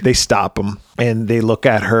mistake. They stop them and they look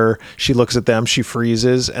at her. She looks at them. She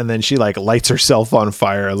freezes and then she like lights herself on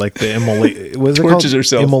fire, like the torches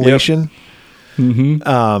herself. Immolation. Yep.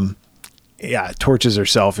 Mm-hmm. Torches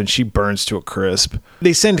herself and she burns to a crisp.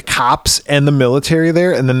 They send cops and the military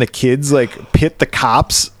there, and then the kids like pit the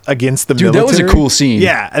cops against the military. That was a cool scene.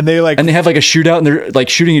 Yeah, and they have like a shootout, and they're like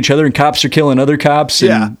shooting each other, and cops are killing other cops.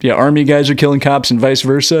 And, army guys are killing cops, and vice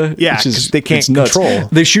versa. Yeah, because they can't control.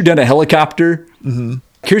 They shoot down a helicopter. Mm-hmm.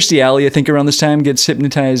 Kirstie Alley, I think, around this time gets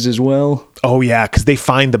hypnotized as well. Oh yeah, because they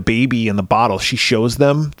find the baby in the bottle. She shows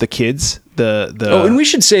them the kids the Oh, and we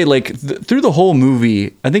should say, like, through the whole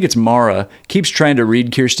movie, I think it's Mara keeps trying to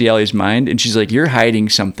read Kirstie Alley's mind, and she's like, "You're hiding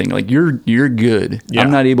something. Like, you're good. Yeah.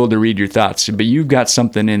 I'm not able to read your thoughts, but you've got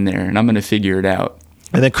something in there, and I'm going to figure it out."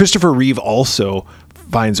 And then Christopher Reeve also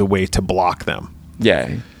finds a way to block them.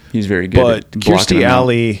 Yeah, he's very good. But at blocking Kirstie them out.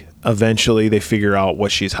 Alley, eventually they figure out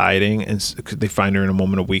what she's hiding, and they find her in a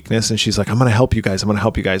moment of weakness, and she's like, I'm going to help you guys. I'm going to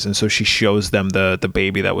help you guys. And so she shows them the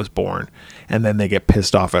baby that was born, and then they get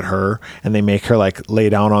pissed off at her, and they make her like lay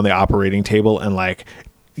down on the operating table and like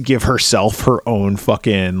give herself her own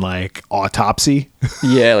fucking like autopsy.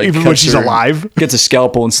 Yeah, like even when cuts she's her- alive. gets a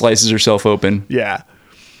scalpel and slices herself open. Yeah.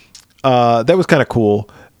 That was kind of cool.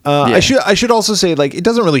 Yeah. I should also say, like, it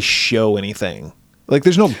doesn't really show anything. Like,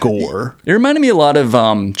 there's no gore. It reminded me a lot of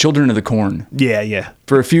Children of the Corn Yeah.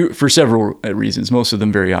 for several reasons, most of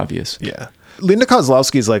them very obvious. Yeah. Linda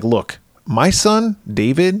Kozlowski is like, look, my son,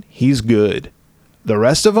 David, he's good. The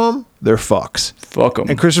rest of them, they're fucks. Fuck them.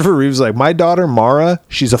 And Christopher Reeve's like, my daughter, Mara,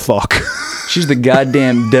 she's a fuck. She's the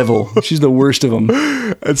goddamn devil. She's the worst of them.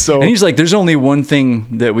 And so, And he's like, there's only one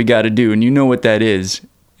thing that we got to do, and you know what that is.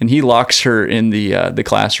 And he locks her in the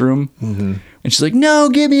classroom. Mm-hmm. And she's like, no,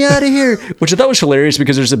 get me out of here. Which I thought was hilarious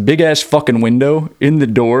because there's a big-ass fucking window in the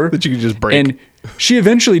door. that you can just break. And she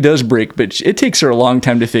eventually does break, but it takes her a long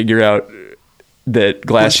time to figure out that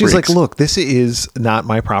glass she's breaks. like, look, this is not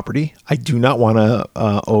my property. I do not want to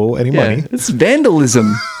owe any Yeah, money. it's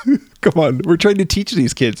vandalism. Come on, we're trying to teach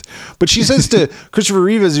these kids. But she says to Christopher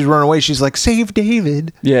Reeve as he's running away, she's like, save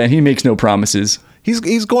David. Yeah, and he makes no promises.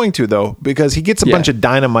 He's going to, though, because he gets a Yeah. bunch of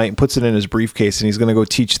dynamite and puts it in his briefcase, and he's going to go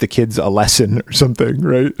teach the kids a lesson or something,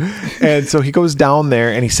 right? And so he goes down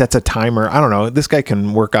there and he sets a timer. I don't know. This guy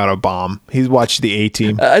can work out a bomb. He's watched the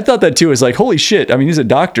A-Team. I thought that too. I was like, holy shit. I mean, he's a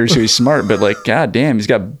doctor, so he's smart, but like, god damn, he's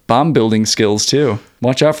got bomb building skills too.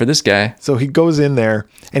 Watch out for this guy. So he goes in there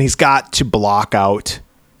and he's got to block out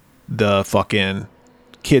the fucking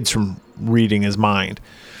kids from reading his mind.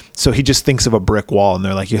 So he just thinks of a brick wall, and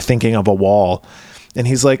they're like, you're thinking of a wall. And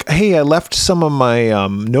he's like, hey, I left some of my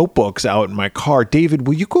notebooks out in my car. David,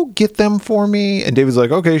 will you go get them for me? And David's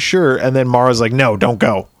like, okay, sure. And then Mara's like, no, don't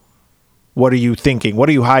go. What are you thinking? What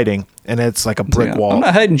are you hiding? And it's like a brick Yeah, wall. I'm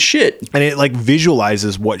not hiding shit. And it like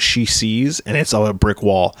visualizes what she sees, and it's a brick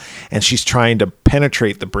wall, and she's trying to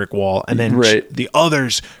penetrate the brick wall, and then Right. the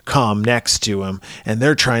others come next to him, and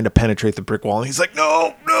they're trying to penetrate the brick wall, and he's like,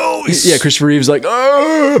 no. Yeah, Christopher Reeve's like,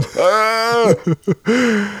 oh,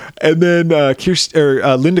 And then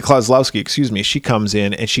Linda Kozlowski, she comes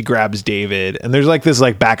in and she grabs David, and there's like this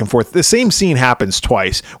like back and forth. The same scene happens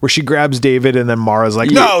twice where she grabs David, and then Mara's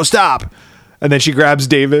like, no, stop. And then she grabs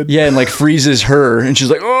David. yeah, and like freezes her, and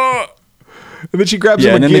she's like, oh. And then she grabs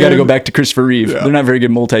Yeah, him and then again. they got to go back to Christopher Reeve. Yeah. They're not very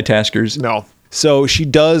good multitaskers. No. So she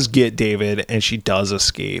does get David, and she does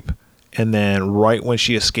escape. And then right when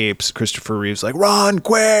she escapes, Christopher Reeve's like, run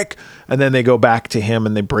quick. And then they go back to him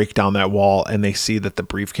and they break down that wall, and they see that the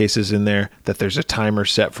briefcase is in there, that there's a timer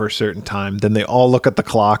set for a certain time. Then they all look at the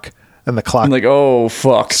clock, and the clock I'm like, oh,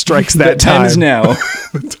 fuck. strikes that time is time. now.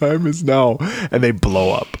 The time is now. And they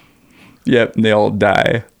blow up. Yep, and they all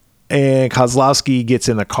die. And Kozlowski gets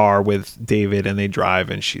in the car with David, and they drive,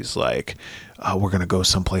 and she's like, we're going to go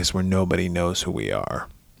someplace where nobody knows who we are.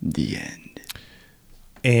 The end.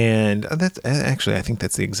 And that's actually, I think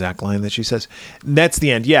that's the exact line that she says. That's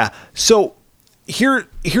the end. Yeah. So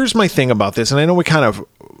here's my thing about this. And I know we kind of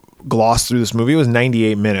glossed through this movie. It was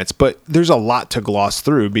 98 minutes, but there's a lot to gloss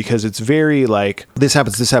through because it's very like this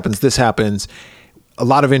happens, this happens, this happens. A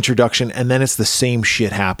lot of introduction, and then it's the same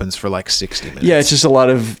shit happens for like 60 minutes. Yeah, it's just a lot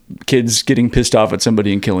of kids getting pissed off at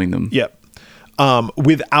somebody and killing them. Yep.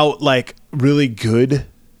 Without like really good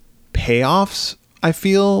payoffs, I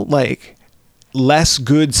feel like less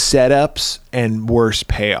good setups and worse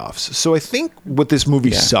payoffs. So I think what this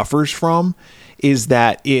movie suffers from is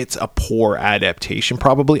that it's a poor adaptation,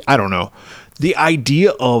 probably. I don't know. The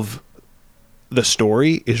idea of the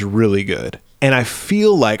story is really good. And I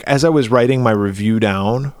feel like as I was writing my review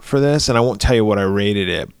down for this, and I won't tell you what I rated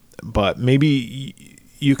it, but maybe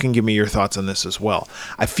you can give me your thoughts on this as well.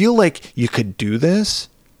 I feel like you could do this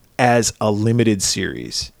as a limited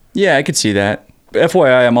series. Yeah, I could see that.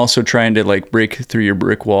 FYI, I'm also trying to like break through your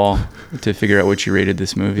brick wall to figure out what you rated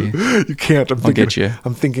this movie. You can't. I'll get you.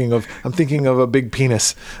 I'm thinking of a big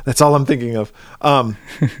penis. That's all I'm thinking of.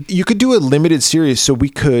 You could do a limited series so we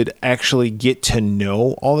could actually get to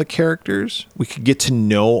know all the characters. We could get to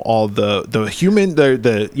know all the humans.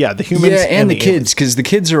 Yeah, and the kids, because the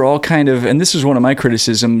kids are all kind of, and this is one of my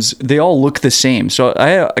criticisms, they all look the same. So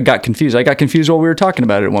I got confused. I got confused while we were talking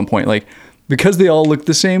about it at one point. Like, because they all look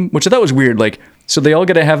the same, which I thought was weird. Like, So they all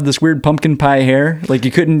got to have this weird pumpkin pie hair. Like,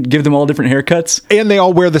 you couldn't give them all different haircuts. And they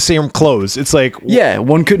all wear the same clothes. It's like... Yeah,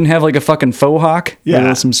 one couldn't have like a fucking faux hawk. Yeah.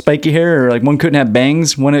 With some spiky hair. Or like one couldn't have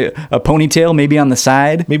bangs. One a ponytail maybe on the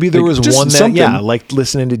side. Maybe there like, was just one that, something. like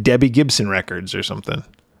listening to Debbie Gibson records or something.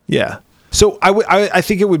 Yeah. So I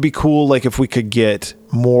think it would be cool, like, if we could get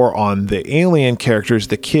more on the alien characters,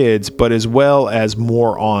 the kids, but as well as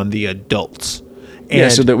more on the adults.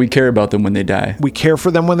 And so that we care about them when they die. we care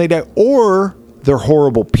for them when they die, or they're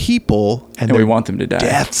horrible people and we their want them to die.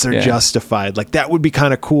 deaths are justified. Like, that would be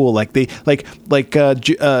kind of cool. Like they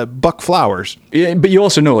Buck Flowers. Yeah, but you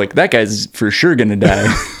also know, like, that guy's for sure going to die.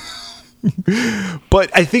 But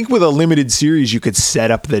I think with a limited series, you could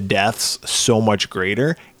set up the deaths so much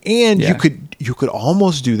greater. And Yeah. you could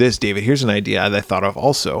almost do this, David. Here's an idea that I thought of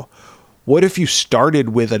also. What if you started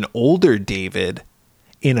with an older David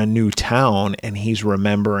in a new town and he's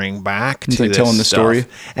remembering back to like this telling the stuff, story?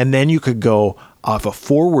 and then you could go off a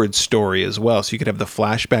forward story as well. So you could have the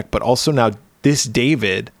flashback, but also now this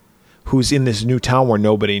David, who's in this new town where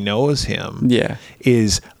nobody knows him,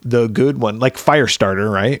 is the good one, like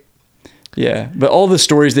Firestarter, right? Yeah, but all the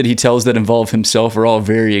stories that he tells that involve himself are all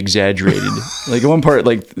very exaggerated. Like, at one part,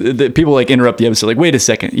 like, the people like interrupt the episode, like, wait a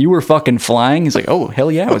second, you were fucking flying? He's like, oh, hell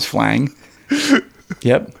yeah, I was flying.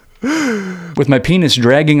 Yep. With my penis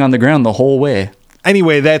dragging on the ground the whole way.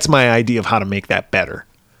 Anyway, that's my idea of how to make that better.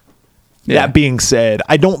 Yeah. That being said,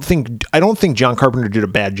 I don't think John Carpenter did a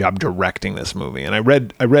bad job directing this movie. And I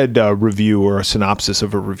read a review or a synopsis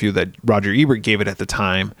of a review that Roger Ebert gave it at the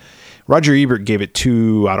time. Roger Ebert gave it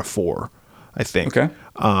 2 out of 4. I think,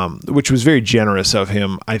 which was very generous of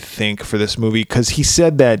him, I think, for this movie, because he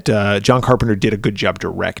said that John Carpenter did a good job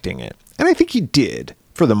directing it. And I think he did,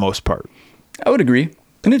 for the most part. I would agree.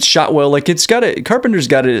 And it's shot well. Like, Carpenter's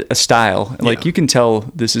got a style. Like, you can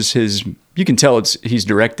tell he's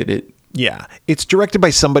directed it. Yeah. It's directed by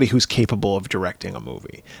somebody who's capable of directing a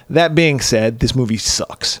movie. That being said, this movie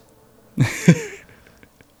sucks. It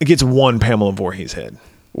gets 1 Pamela Voorhees head.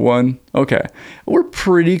 1. Okay. We're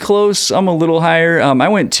pretty close. I'm a little higher. I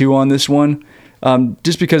went 2 on this one.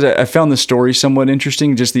 Just because I found the story somewhat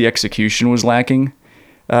interesting. Just the execution was lacking.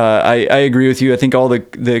 I agree with you. I think all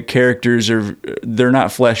the characters they're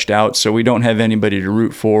not fleshed out, so we don't have anybody to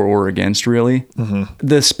root for or against, really. Mm-hmm.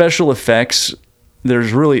 The special effects, there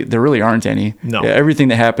really aren't any. No. Everything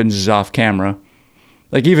that happens is off camera.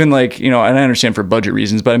 Like, even like, and I understand for budget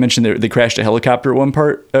reasons, but I mentioned they crashed a helicopter at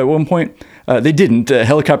one point. They didn't. The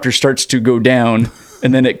helicopter starts to go down,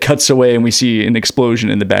 and then it cuts away, and we see an explosion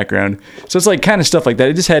in the background. So it's like kind of stuff like that.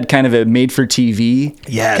 It just had kind of a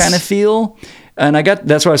made-for-TV kind of feel. And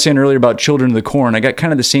that's what I was saying earlier about Children of the Corn. I got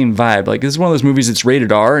kind of the same vibe. Like, this is one of those movies that's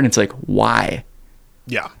rated R, and it's like, why?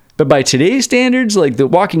 Yeah. But by today's standards, like, The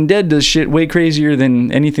Walking Dead does shit way crazier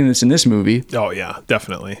than anything that's in this movie. Oh, yeah,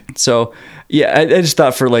 definitely. So, yeah, I just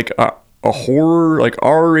thought for, like, a horror, like,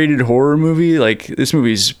 R-rated horror movie, like, this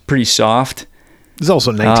movie's pretty soft. It's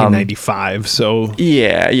also 1995, so...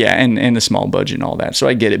 Yeah, and a small budget and all that, so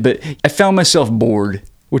I get it. But I found myself bored,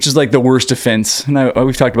 which is, like, the worst offense. And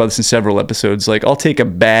we've talked about this in several episodes. Like, I'll take a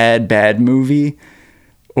bad movie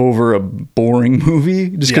over a boring movie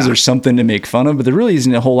just because there's something to make fun of, but there really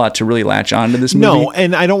isn't a whole lot to really latch onto this movie. No,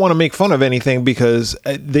 and I don't want to make fun of anything because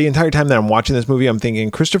the entire time that I'm watching this movie, I'm thinking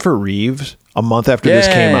Christopher Reeves, a month after this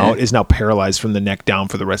came out, is now paralyzed from the neck down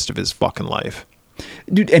for the rest of his fucking life.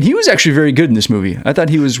 Dude, and he was actually very good in this movie. I thought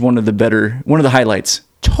he was one of the highlights.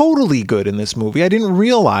 Totally good in this movie. I didn't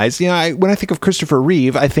realize, when I think of Christopher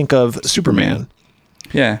Reeve, I think of Superman.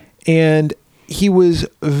 Yeah. And he was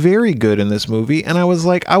very good in this movie, and I was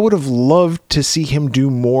like, I would have loved to see him do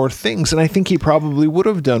more things, and I think he probably would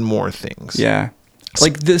have done more things. Yeah.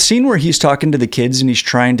 Like, the scene where he's talking to the kids and he's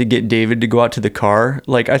trying to get David to go out to the car,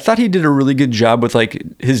 like, I thought he did a really good job with, like,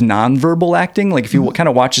 his nonverbal acting. Like, if you kind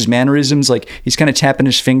of watch his mannerisms, like, he's kind of tapping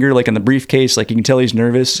his finger, like, on the briefcase, like, you can tell he's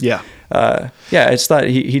nervous. Yeah. I just thought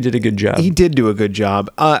he did a good job. He did do a good job.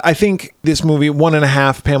 I think this movie,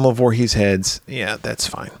 1.5 Pamela Voorhees heads, yeah, that's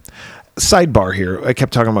fine. Sidebar here. I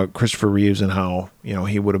kept talking about Christopher Reeves and how,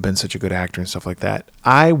 he would have been such a good actor and stuff like that.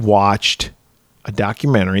 I watched a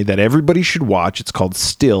documentary that everybody should watch. It's called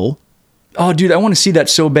Still. Oh, dude, I want to see that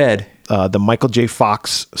so bad. The Michael J.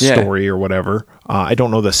 Fox story or whatever. I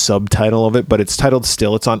don't know the subtitle of it, but it's titled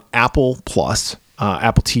Still. It's on Apple Plus,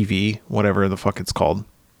 Apple TV, whatever the fuck it's called.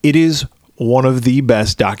 It is one of the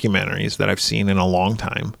best documentaries that I've seen in a long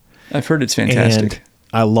time. I've heard it's fantastic. And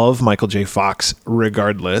I love Michael J. Fox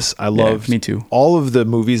regardless. I love me too. All of the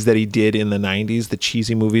movies that he did in the 90s, the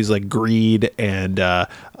cheesy movies like Greed and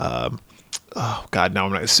oh God, now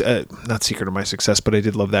I'm not Secret of My Success, but I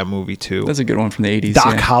did love that movie too. That's a good one from the 80s.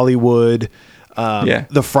 Doc Hollywood.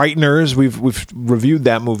 The Frighteners, we've reviewed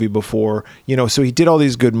that movie before. So he did all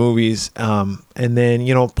these good movies, and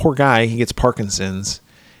then poor guy, he gets Parkinson's.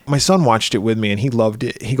 My son watched it with me and he loved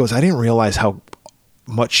it. He goes, I didn't realize how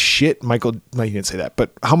much shit he didn't say that,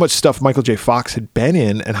 but how much stuff Michael J. Fox had been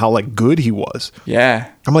in and how like good he was.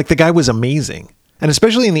 Yeah. I'm like, the guy was amazing. And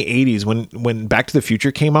especially in the 80s when Back to the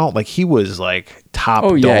Future came out, like he was like top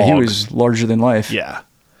dog. Oh yeah, he was larger than life. Yeah.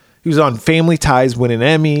 He was on Family Ties winning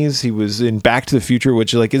Emmys. He was in Back to the Future,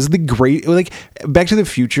 which Back to the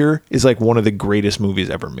Future is like one of the greatest movies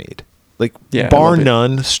ever made. Like bar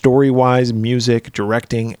none, story-wise, music,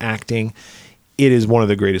 directing, acting, it is one of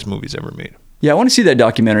the greatest movies ever made. Yeah, I want to see that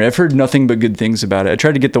documentary. I've heard nothing but good things about it. I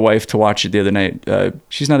tried to get the wife to watch it the other night.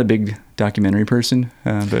 She's not a big documentary person,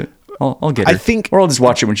 but I'll get her. Or I'll just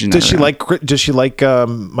watch it when she's not around. Does she like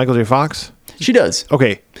Michael J. Fox? She does.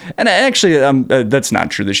 Okay. And actually, that's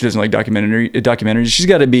not true that she doesn't like documentaries. She's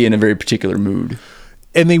got to be in a very particular mood.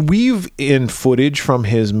 And they weave in footage from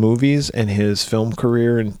his movies and his film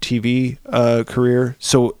career and TV career.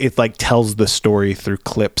 So it like tells the story through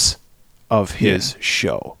clips of his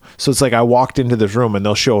show. So it's like I walked into this room and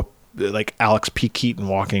they'll show like Alex P. Keaton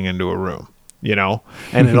walking into a room,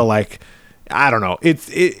 and it'll like, I don't know.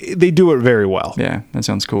 They do it very well. Yeah, that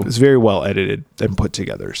sounds cool. It's very well edited and put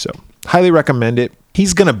together. So highly recommend it.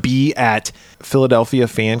 He's going to be at Philadelphia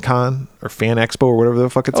Fan Con or Fan Expo or whatever the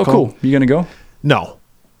fuck it's called. Oh, cool. You going to go? No,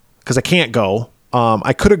 because I can't go.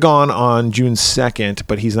 I could have gone on June 2nd,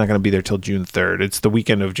 but he's not going to be there till June 3rd. It's the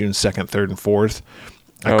weekend of June 2nd, 3rd, and 4th.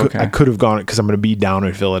 I could have gone because I'm going to be down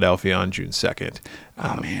in Philadelphia on June 2nd.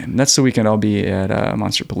 Oh, man. That's the weekend I'll be at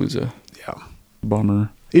Monsterpalooza. Yeah.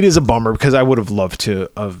 Bummer. It is a bummer because I would have loved to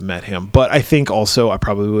have met him. But I think also I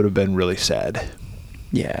probably would have been really sad.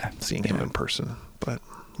 Yeah. Seeing him in person. But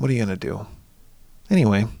what are you going to do?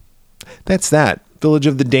 Anyway, that's that. Village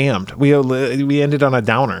of the Damned. We ended on a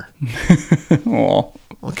downer. Well,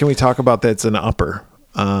 can we talk about that? It's an upper.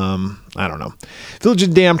 I don't know. Village of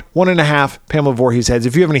the Damned, 1.5 Pamela Voorhees heads.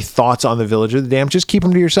 If you have any thoughts on the Village of the Damned, just keep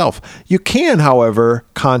them to yourself. You can, however,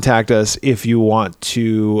 contact us if you want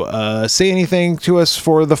to say anything to us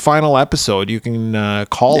for the final episode. You can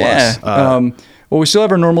call us. Well, we still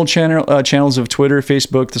have our normal channels of Twitter,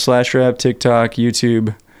 Facebook, The Slash Rap, TikTok,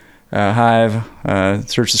 YouTube, Hive.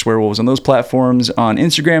 Search the Swearwolves on those platforms. On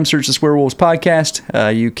Instagram, search the Swearwolves podcast.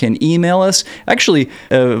 You can email us. Actually,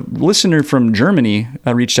 a listener from Germany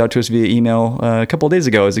reached out to us via email a couple of days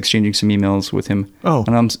ago. I was exchanging some emails with him. Oh.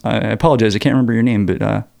 And I apologize. I can't remember your name, but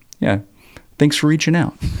yeah, thanks for reaching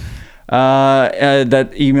out.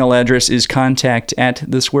 That email address is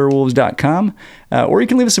contact@theswearwolves.com. Or you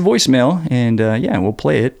can leave us a voicemail, and we'll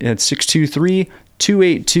play it at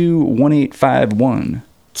 623-282-1851.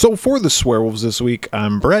 So for the Swearwolves this week,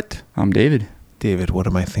 I'm Brett. I'm David. David, what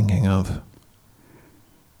am I thinking of?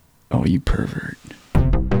 Oh, you pervert.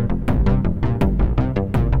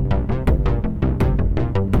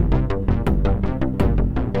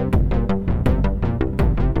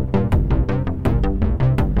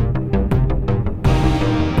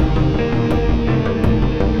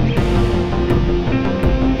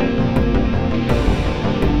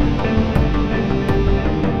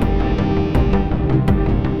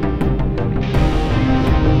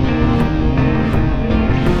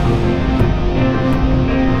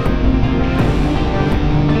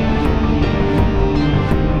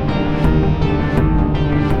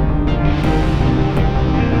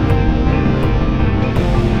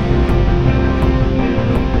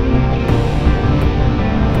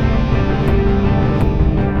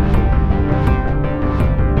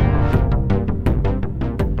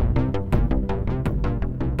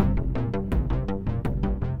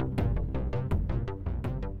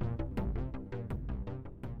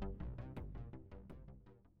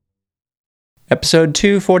 Episode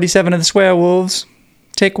 247 of the Swearwolves.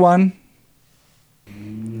 Take one.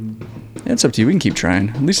 It's up to you. We can keep trying.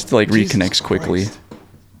 At least it reconnects quickly.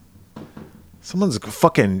 Someone's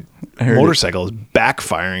fucking motorcycle is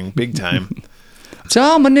backfiring big time. To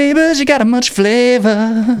all my neighbors, you got a much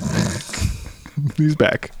flavor. He's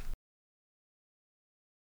back.